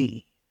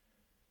see.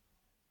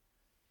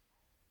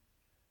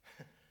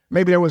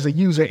 Maybe there was a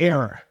user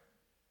error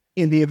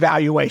in the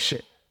evaluation.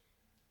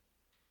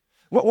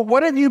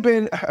 What have you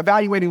been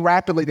evaluating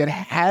rapidly that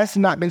has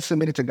not been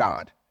submitted to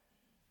God?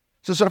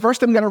 So the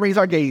first thing we got to raise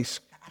our gaze.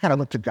 I got to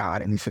look to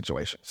God in these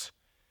situations.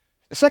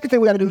 The second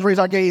thing we got to do is raise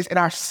our gaze in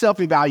our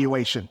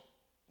self-evaluation.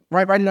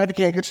 Right now, if you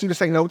can't, get you to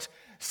take notes.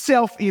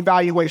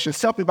 Self-evaluation.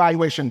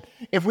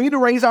 If we need to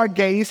raise our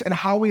gaze in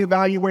how we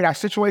evaluate our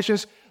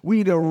situations, we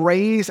need to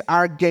raise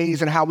our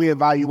gaze in how we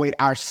evaluate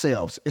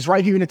ourselves. It's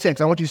right here in the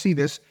text. I want you to see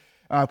this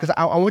because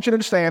I want you to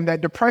understand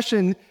that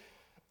depression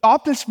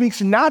often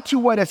speaks not to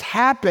what has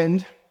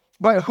happened,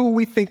 but who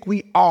we think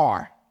we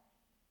are.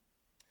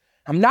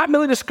 I'm not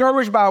merely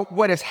discouraged by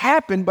what has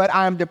happened, but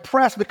I'm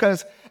depressed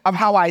because of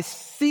how I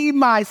see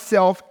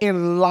myself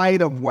in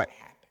light of what happened.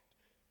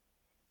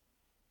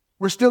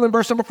 We're still in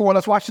verse number 4.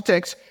 Let's watch the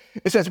text.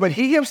 It says, but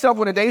he himself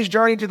went a day's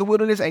journey to the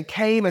wilderness and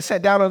came and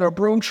sat down under a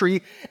broom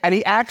tree, and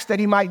he asked that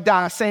he might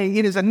die, saying,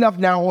 it is enough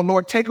now, O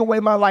Lord, take away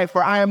my life,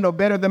 for I am no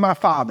better than my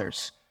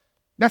fathers.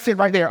 That's it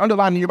right there.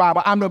 Underline in your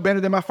Bible, I'm no better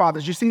than my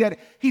fathers. You see that?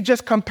 He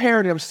just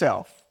compared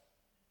himself.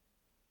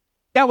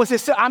 That was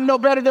his, I'm no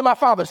better than my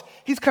fathers.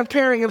 He's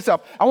comparing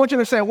himself. I want you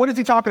to understand, what is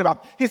he talking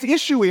about? His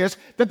issue is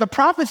that the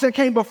prophets that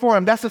came before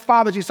him, that's his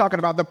fathers he's talking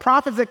about. The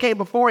prophets that came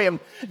before him,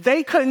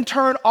 they couldn't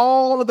turn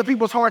all of the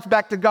people's hearts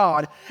back to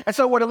God. And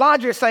so what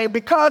Elijah is saying,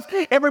 because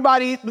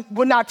everybody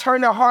would not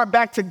turn their heart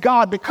back to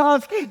God,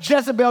 because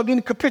Jezebel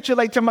didn't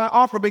capitulate to my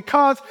offer,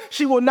 because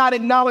she will not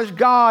acknowledge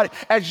God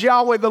as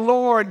Yahweh the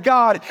Lord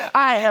God,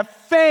 I have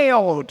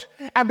failed.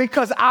 And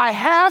because I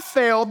have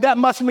failed, that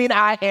must mean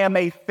I am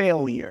a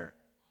failure.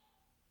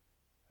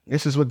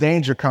 This is where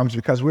danger comes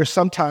because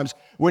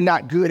we're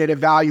not good at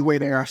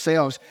evaluating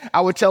ourselves.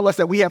 I would tell us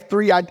that we have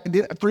three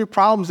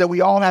problems that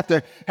we all have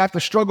to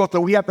struggle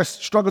through. We have to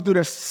struggle through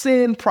the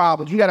sin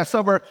problems. You got to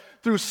suffer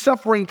through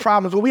suffering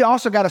problems, but we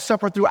also got to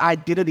suffer through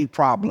identity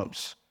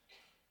problems.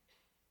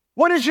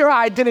 What is your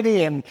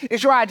identity in?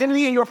 Is your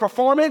identity in your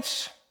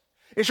performance?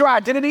 Is your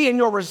identity in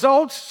your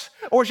results?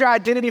 Or is your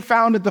identity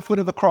found at the foot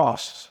of the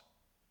cross?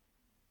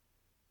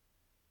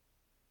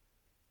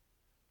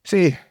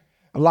 See,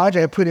 Elijah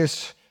had put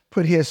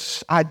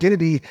his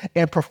identity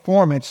and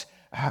performance.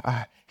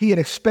 He had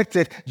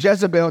expected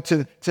Jezebel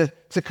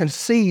to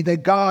concede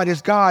that God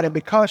is God, and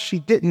because she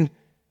didn't,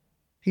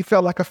 he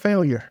felt like a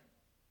failure.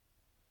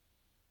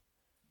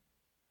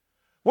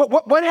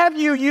 What have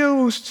you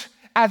used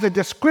as a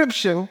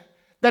description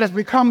that has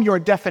become your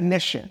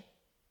definition?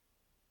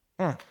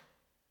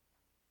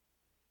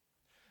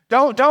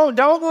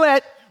 Don't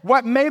let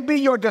what may be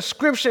your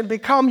description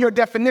become your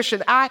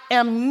definition. I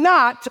am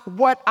not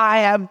what I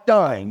have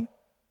done.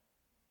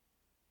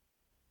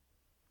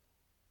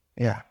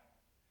 Yeah.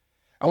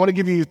 I want to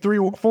give you 3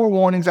 or 4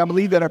 warnings. I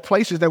believe that are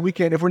places that we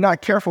can, if we're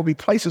not careful, be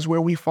places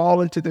where we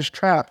fall into this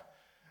trap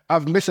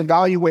of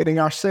misevaluating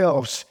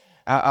ourselves.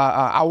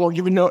 I will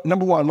give you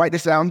number 1, write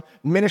this down,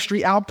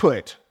 ministry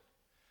output.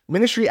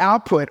 Ministry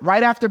output.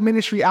 Right after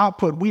ministry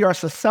output, we are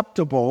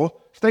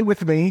susceptible, stay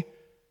with me,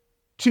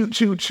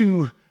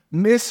 to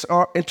miss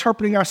or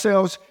interpreting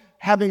ourselves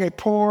having a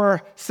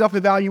poor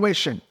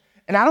self-evaluation.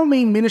 And I don't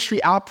mean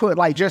ministry output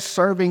like just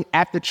serving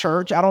at the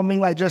church. I don't mean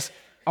like just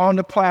on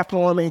the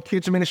platform in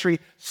kids ministry.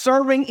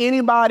 Serving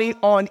anybody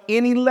on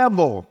any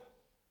level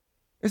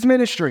is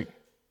ministry.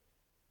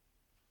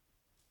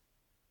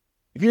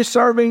 If you're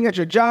serving at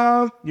your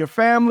job, your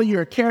family,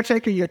 you're a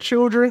caretaker, your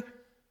children,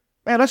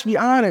 man, let's be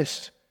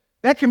honest.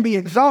 That can be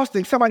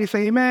exhausting. Somebody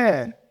say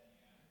amen.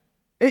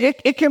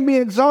 It can be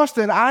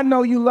exhausting. I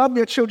know you love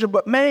your children,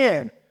 but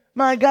man,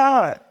 my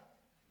God.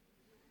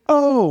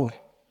 Oh,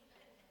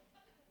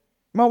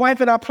 my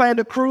wife and I planned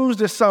a cruise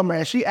this summer,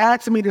 and she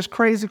asked me this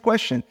crazy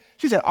question.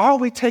 She said, are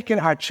we taking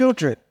our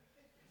children?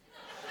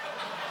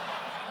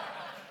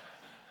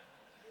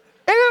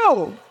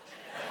 Ew.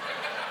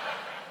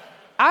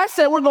 I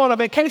said, we're going on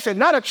vacation,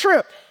 not a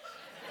trip.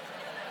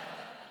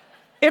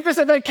 If it's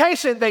a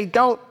vacation, they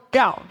don't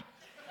count.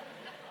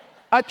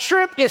 A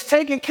trip is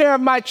taking care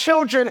of my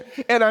children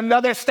in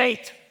another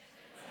state.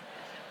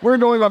 We're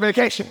going on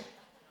vacation.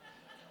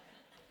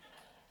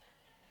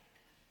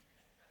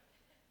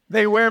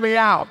 They wear me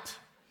out.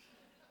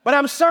 But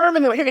I'm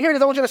serving them. Here it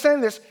is, I want you to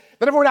understand this.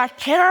 That if we're not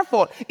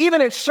careful, even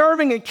in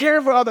serving and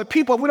caring for other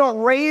people, if we don't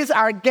raise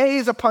our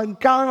gaze upon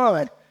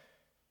God,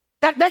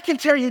 that can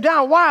tear you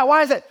down. Why?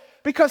 Why is it?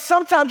 Because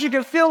sometimes you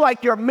can feel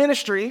like your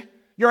ministry,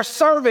 your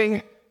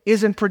serving,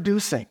 isn't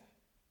producing.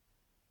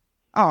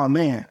 Oh,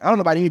 man, I don't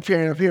know about any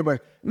parent up here,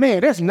 but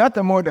man, there's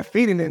nothing more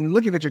defeating than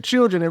looking at your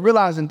children and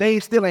realizing they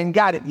still ain't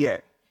got it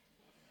yet.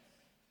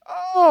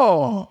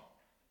 Oh,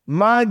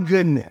 my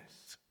goodness.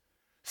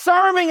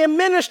 Serving in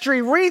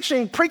ministry,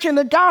 reaching, preaching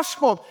the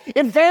gospel,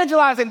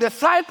 evangelizing,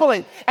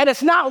 discipling, and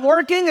it's not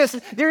working,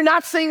 you're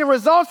not seeing the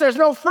results, there's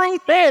no fruit,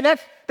 man,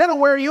 that'll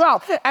wear you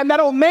out. And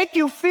that'll make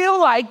you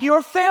feel like you're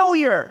a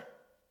failure.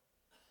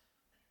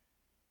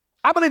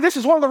 I believe this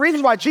is one of the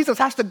reasons why Jesus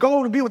has to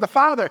go to be with the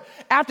Father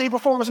after he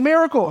performs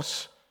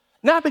miracles.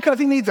 Not because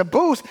he needs a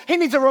boost, he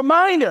needs a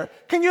reminder.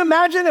 Can you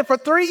imagine if for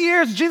 3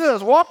 years Jesus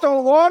has walked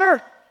on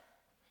water,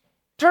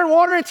 turned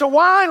water into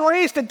wine,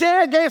 raised the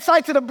dead, gave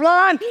sight to the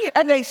blind,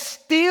 and they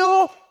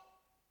still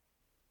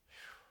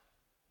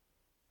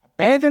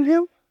abandoned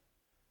him?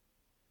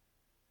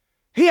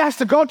 He has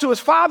to go to his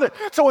Father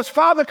so his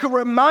Father could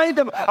remind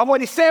him of what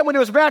he said when he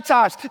was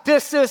baptized.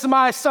 This is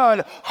my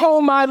Son,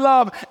 whom I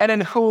love and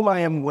in whom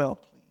I am well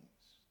pleased.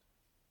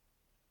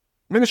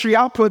 Ministry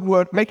output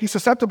would make you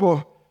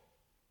susceptible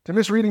to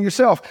misreading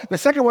yourself. The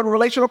second one,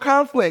 relational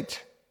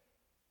conflict.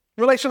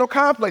 Relational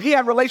conflict. He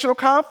had relational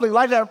conflict.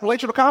 Elijah had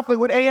relational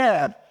conflict with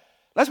Ahab.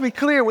 Let's be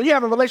clear. When you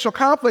have a relational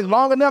conflict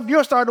long enough,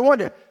 you'll start to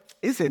wonder,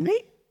 is it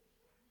me?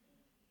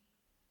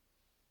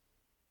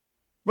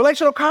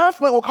 Relational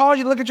conflict will cause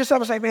you to look at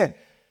yourself and say, man,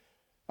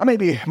 I may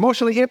be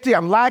emotionally empty.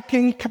 I'm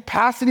lacking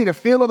capacity to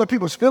feel other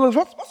people's feelings.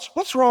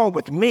 What's wrong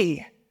with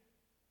me?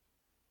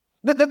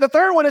 The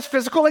third one is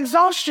physical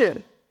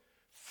exhaustion.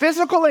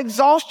 Physical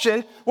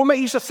exhaustion will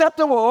make you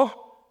susceptible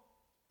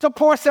to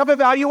poor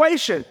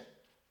self-evaluation.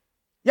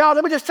 Y'all,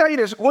 let me just tell you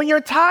this. When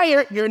you're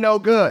tired, you're no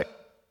good.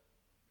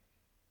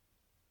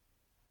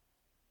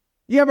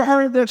 You ever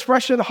heard the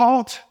expression,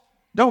 HALT?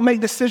 Don't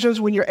make decisions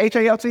when you're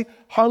HALT,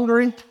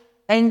 hungry,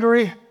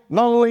 angry,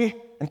 lonely,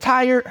 and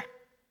tired.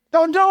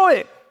 Don't do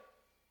it.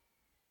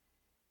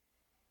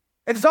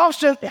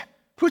 Exhaustion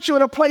puts you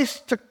in a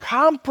place to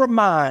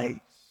compromise.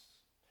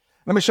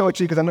 Let me show it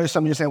to you because I know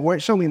some of you are saying, where?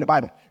 Show me in the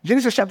Bible.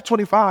 Genesis chapter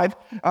 25,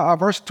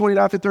 verse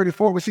 29 to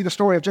 34, we see the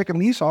story of Jacob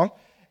and Esau.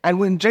 And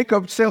when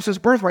Jacob sells his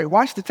birthright,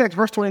 watch the text,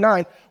 verse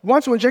 29.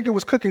 Once when Jacob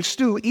was cooking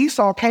stew,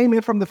 Esau came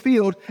in from the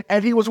field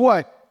and he was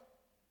what?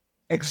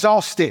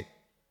 Exhausted.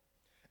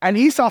 And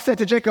Esau said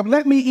to Jacob,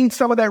 let me eat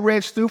some of that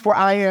red stew, for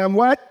I am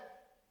what?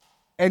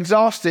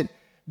 Exhausted.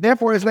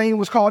 Therefore, his name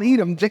was called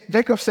Edom.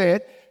 Jacob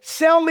said,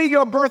 sell me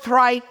your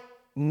birthright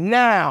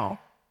now.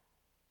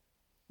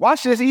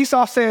 Watch this.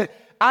 Esau said,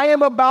 I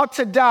am about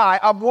to die.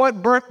 Of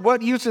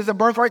what use is a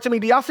birthright to me?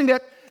 Do y'all see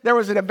that? There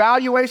was an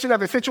evaluation of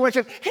the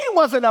situation. He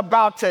wasn't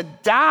about to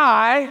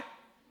die.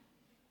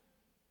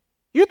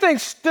 You think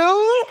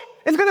stew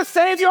is going to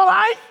save your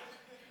life?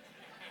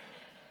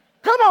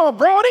 Come on,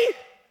 Brody.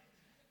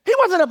 He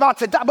wasn't about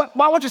to die. But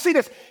I want you to see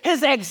this.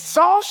 His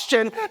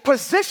exhaustion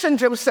positioned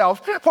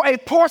himself for a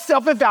poor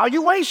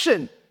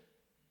self-evaluation.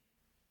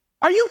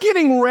 Are you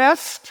getting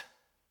rest?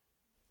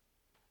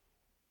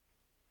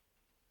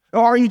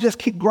 Or you just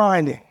keep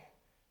grinding?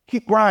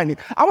 Keep grinding.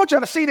 I want you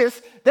to see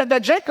this,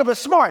 that Jacob is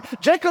smart.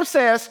 Jacob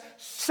says,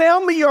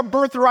 sell me your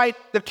birthright.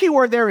 The key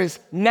word there is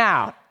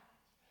now.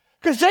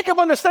 Because Jacob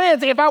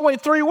understands that if I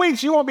wait 3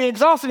 weeks, you won't be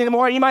exhausted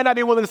anymore, and you might not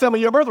be willing to sell me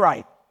your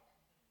birthright.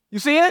 You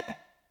see it?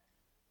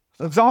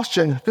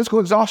 Exhaustion, physical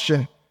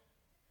exhaustion.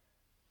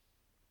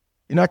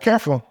 You're not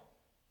careful.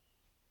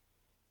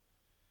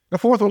 The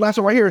fourth one, last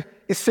one right here,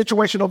 is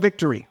situational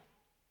victory.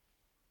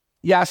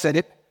 Yeah, I said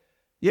it.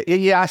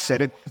 Yeah, I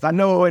said it. Because I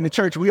know in the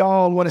church, we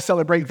all want to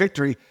celebrate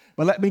victory.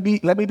 But let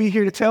me be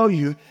here to tell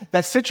you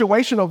that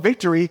situational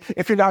victory,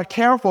 if you're not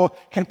careful,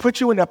 can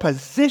put you in a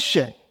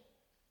position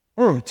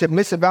to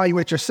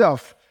misevaluate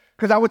yourself.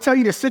 Because I would tell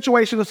you that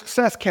situational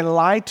success can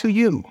lie to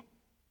you.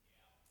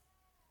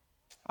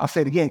 I'll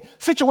say it again.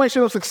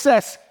 Situational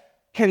success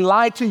can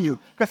lie to you.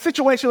 Because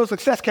situational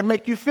success can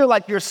make you feel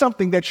like you're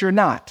something that you're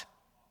not.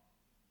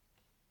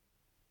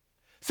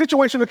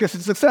 Situational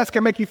success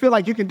can make you feel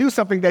like you can do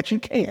something that you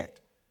can't.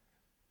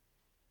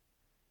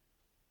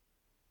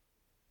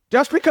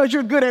 Just because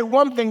you're good at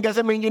one thing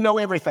doesn't mean you know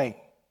everything.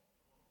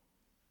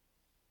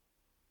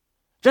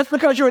 Just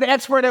because you're an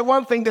expert at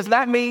one thing does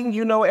not mean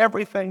you know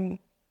everything.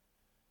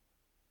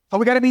 So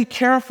we got to be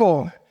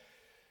careful.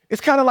 It's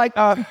kind of like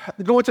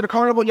going to the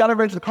carnival. Y'all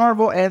ever been to the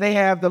carnival and they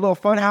have the little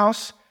fun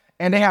house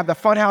and they have the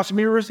fun house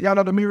mirrors. Y'all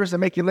know the mirrors that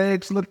make your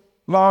legs look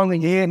long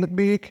and your head look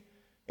big?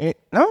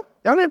 No?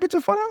 Y'all never been to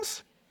the fun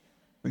house?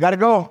 We got to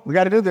go. We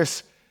got to do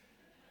this.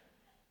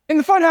 In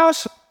the fun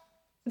house,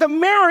 the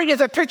mirror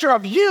is a picture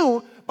of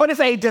you, but it's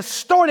a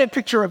distorted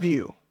picture of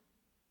you.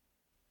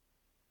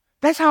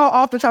 That's how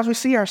oftentimes we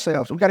see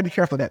ourselves. We've got to be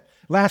careful of that.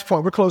 Last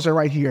point, we're closing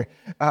right here.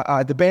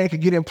 The band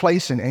could get in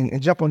place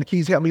and jump on the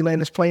keys, help me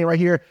land this plane right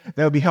here.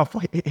 That would be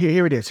helpful.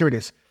 Here it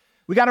is.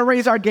 We got to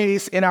raise our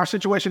gaze in our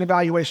situation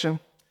evaluation.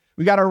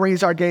 We got to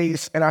raise our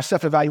gaze in our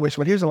self-evaluation.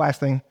 But here's the last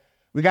thing.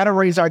 We got to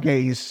raise our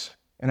gaze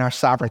in our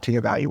sovereignty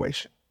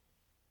evaluation.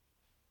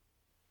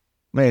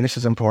 Man, this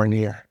is important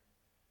here.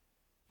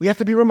 We have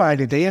to be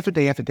reminded day after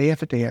day after day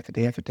after day after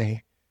day after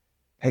day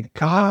that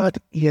God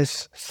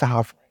is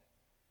sovereign.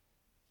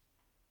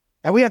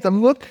 And we have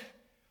to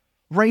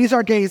raise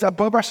our gaze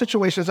above our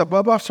situations,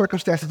 above our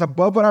circumstances,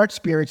 above our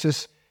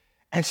experiences,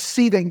 and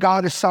see that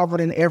God is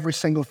sovereign in every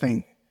single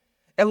thing.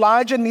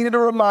 Elijah needed a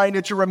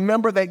reminder to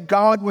remember that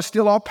God was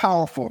still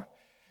all-powerful.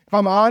 If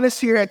I'm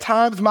honest here, at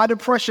times my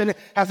depression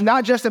has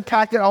not just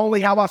impacted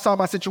only how I saw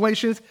my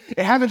situations.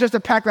 It hasn't just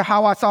impacted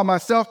how I saw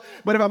myself,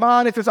 but if I'm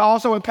honest, it's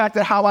also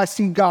impacted how I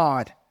see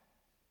God.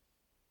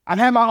 I've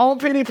had my own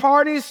pity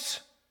parties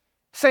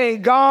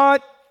saying,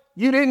 God,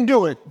 you didn't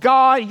do it.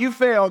 God, you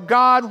failed.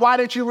 God, why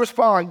didn't you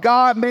respond?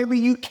 God, maybe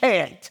you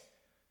can't.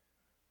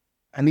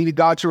 I needed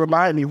God to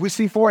remind me. We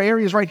see 4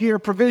 areas right here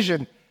of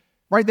provision.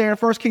 Right there in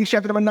 1 Kings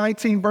chapter number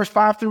 19, verse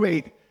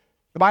 5-8.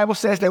 The Bible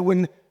says that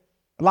when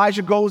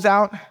Elijah goes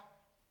out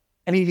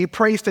and he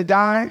prays to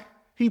die,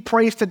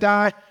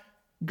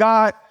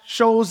 God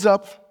shows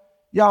up.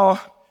 Y'all,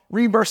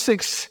 read verse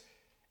 6.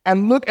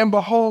 And look and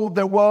behold,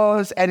 there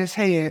was at his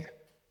head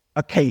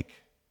a cake.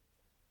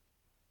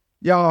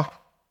 Y'all,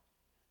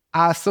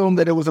 I assume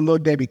that it was a little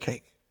Debbie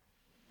cake.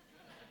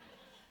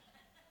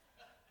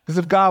 Because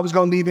if God was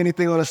going to leave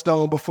anything on a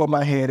stone before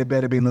my head, it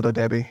better be little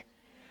Debbie.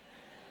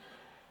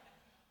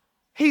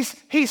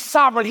 He's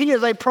sovereign. He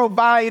is a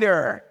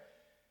provider.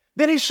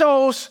 Then he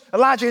shows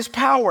Elijah his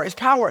power.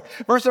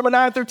 Verse number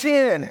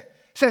 9-10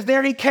 says,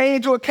 there he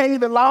came to a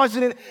cave and lodged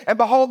in it, and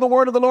behold, the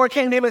word of the Lord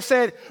came to him and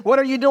said, what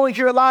are you doing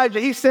here, Elijah?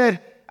 He said,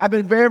 I've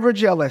been very, very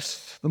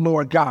jealous, the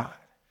Lord God.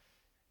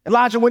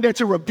 Elijah went there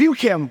to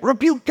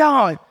rebuke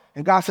God.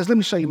 And God says, let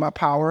me show you my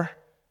power.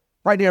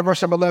 Right there in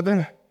verse number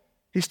 11.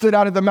 He stood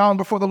out of the mountain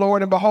before the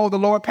Lord, and behold, the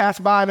Lord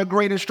passed by, and a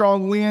great and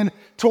strong wind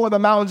tore the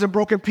mountains in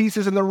broken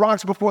pieces and the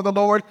rocks before the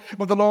Lord.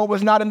 But the Lord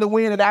was not in the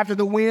wind, and after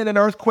the wind, an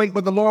earthquake,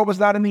 but the Lord was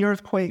not in the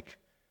earthquake.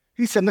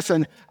 He said,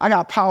 listen, I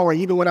got power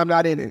even when I'm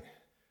not in it.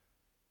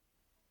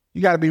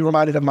 You got to be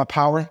reminded of my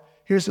power.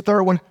 Here's the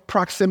third one,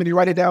 proximity.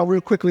 Write it down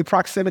real quickly,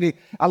 proximity.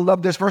 I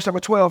love this, verse number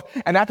 12.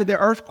 And after the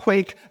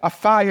earthquake, a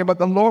fire, but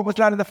the Lord was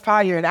not in the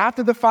fire. And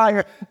after the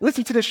fire,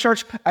 listen to this,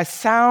 church, a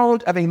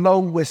sound of a low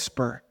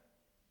whisper.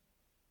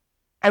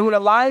 And when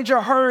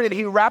Elijah heard it,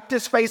 he wrapped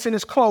his face in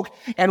his cloak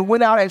and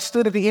went out and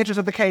stood at the entrance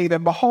of the cave.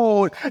 And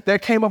behold, there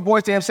came a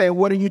voice to him saying,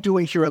 what are you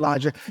doing here,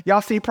 Elijah?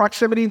 Y'all see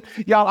proximity?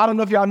 Y'all, I don't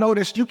know if y'all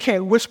noticed, you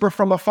can't whisper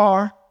from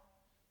afar.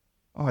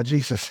 Oh,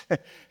 Jesus.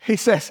 He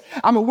says,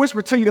 I'm going to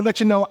whisper to you to let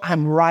you know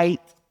I'm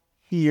right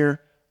here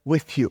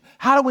with you.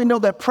 How do we know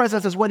that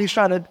presence is what he's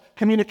trying to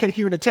communicate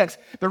here in the text?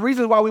 The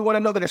reason why we want to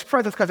know that it's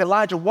presence is because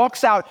Elijah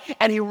walks out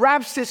and he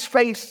wraps his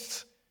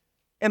face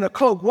in a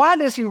cloak. Why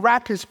does he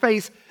wrap his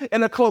face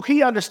in a cloak?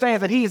 He understands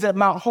that he is at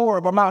Mount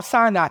Horeb or Mount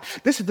Sinai.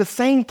 This is the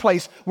same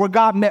place where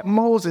God met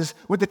Moses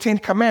with the 10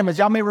 Commandments.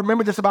 Y'all may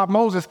remember this about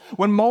Moses.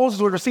 When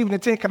Moses was receiving the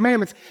 10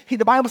 Commandments,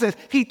 the Bible says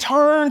he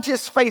turned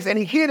his face and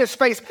he hid his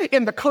face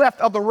in the cleft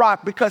of the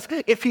rock because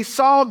if he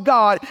saw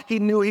God, he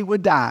knew he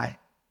would die.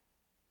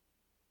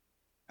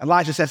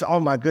 Elijah says, oh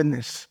my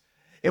goodness,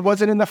 it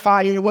wasn't in the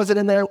fire, it wasn't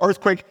in the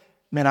earthquake.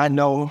 Man, I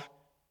know,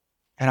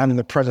 and I'm in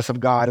the presence of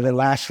God. And then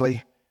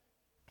lastly,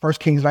 1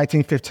 Kings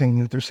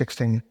 19:15 through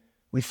 16,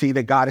 we see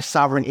that God is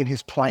sovereign in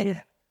his plan.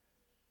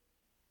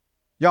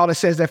 Y'all, it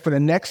says that for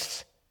the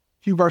next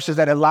few verses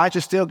that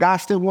God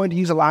still wanted to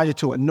use Elijah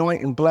to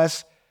anoint and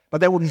bless, but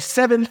there will be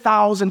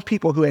 7,000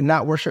 people who had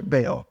not worshiped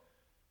Baal.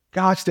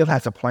 God still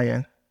has a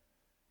plan.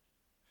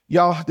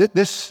 Y'all,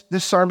 this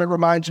sermon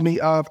reminds me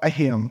of a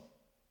hymn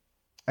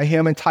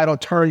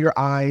entitled, Turn Your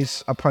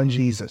Eyes Upon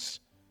Jesus.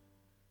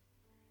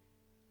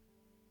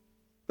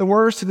 The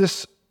words to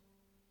this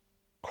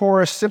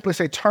chorus simply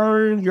say,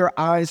 turn your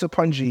eyes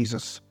upon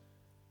Jesus.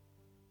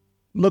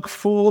 Look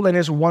full in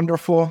his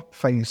wonderful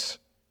face.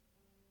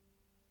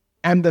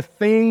 And the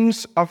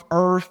things of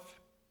earth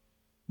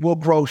will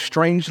grow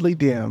strangely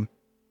dim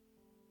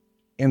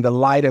in the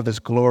light of his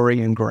glory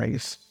and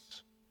grace.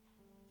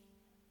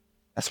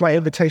 That's my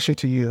invitation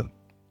to you.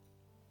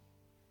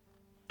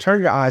 Turn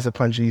your eyes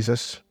upon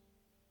Jesus.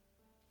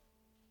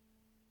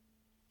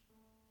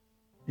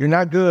 You're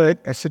not good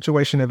at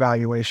situation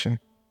evaluation.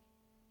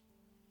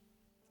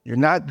 You're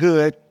not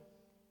good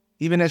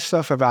even at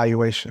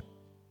self-evaluation.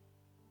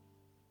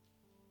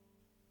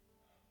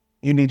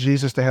 You need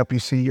Jesus to help you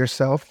see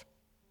yourself.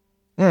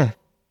 You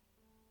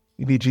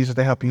need Jesus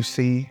to help you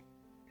see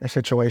your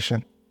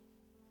situation.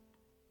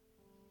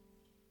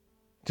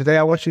 Today,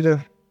 I want you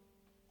to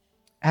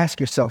ask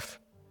yourself,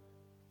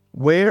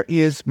 where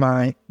is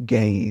my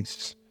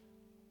gaze?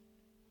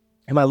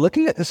 Am I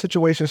looking at the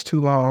situations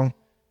too long?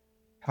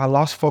 Have I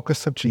lost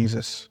focus of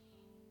Jesus?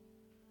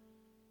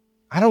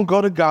 I don't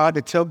go to God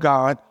to tell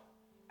God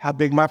how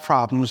big my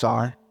problems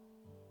are.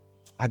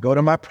 I go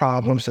to my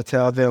problems to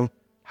tell them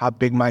how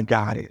big my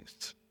God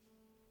is.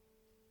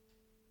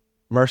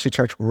 Mercy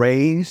Church,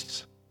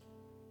 raise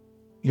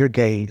your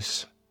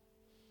gaze.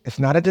 It's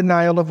not a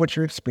denial of what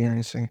you're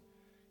experiencing.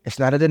 It's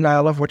not a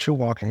denial of what you're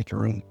walking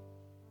through.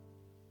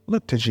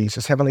 Look to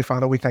Jesus. Heavenly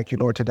Father, we thank you,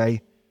 Lord,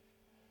 today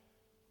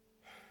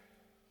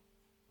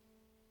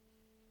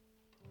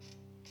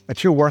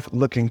that you're worth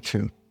looking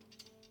to.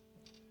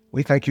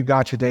 We thank you,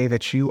 God, today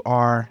that you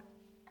are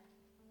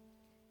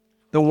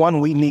the one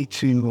we need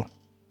to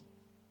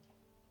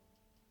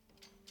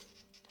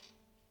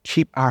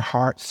keep our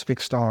hearts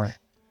fixed on.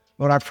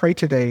 Lord, I pray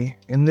today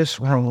in this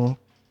room,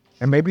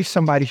 and maybe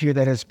somebody here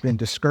that has been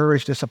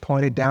discouraged,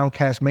 disappointed,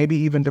 downcast, maybe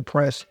even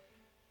depressed.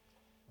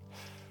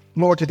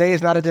 Lord, today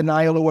is not a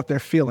denial of what they're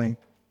feeling.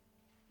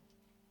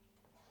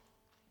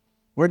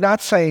 We're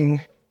not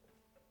saying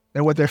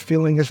that what they're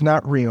feeling is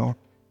not real.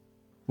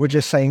 We're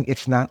just saying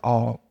it's not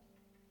all.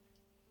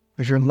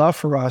 Because your love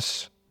for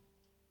us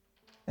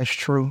is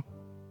true.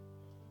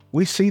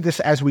 We see this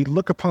as we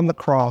look upon the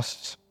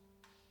cross,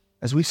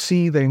 as we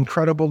see the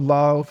incredible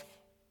love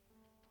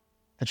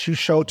that you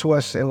showed to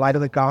us in light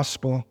of the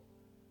gospel,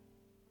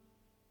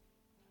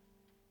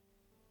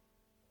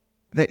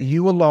 that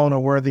you alone are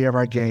worthy of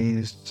our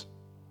gaze.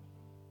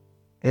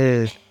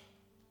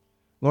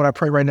 Lord, I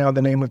pray right now in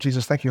the name of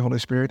Jesus, thank you, Holy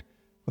Spirit,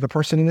 for the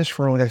person in this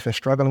room that's been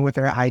struggling with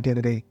their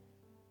identity.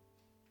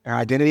 Their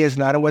identity is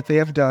not in what they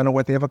have done or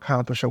what they have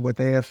accomplished or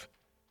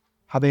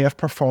how they have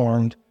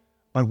performed,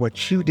 but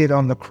what you did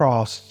on the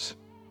cross.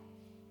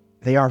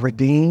 They are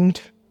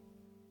redeemed.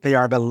 They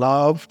are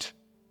beloved.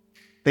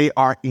 They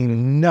are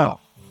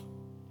enough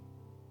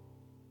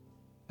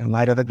in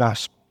light of the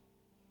gospel.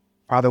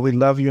 Father, we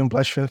love you and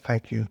bless you and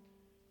thank you.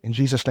 In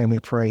Jesus' name we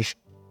pray.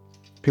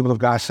 People of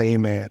God say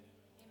amen.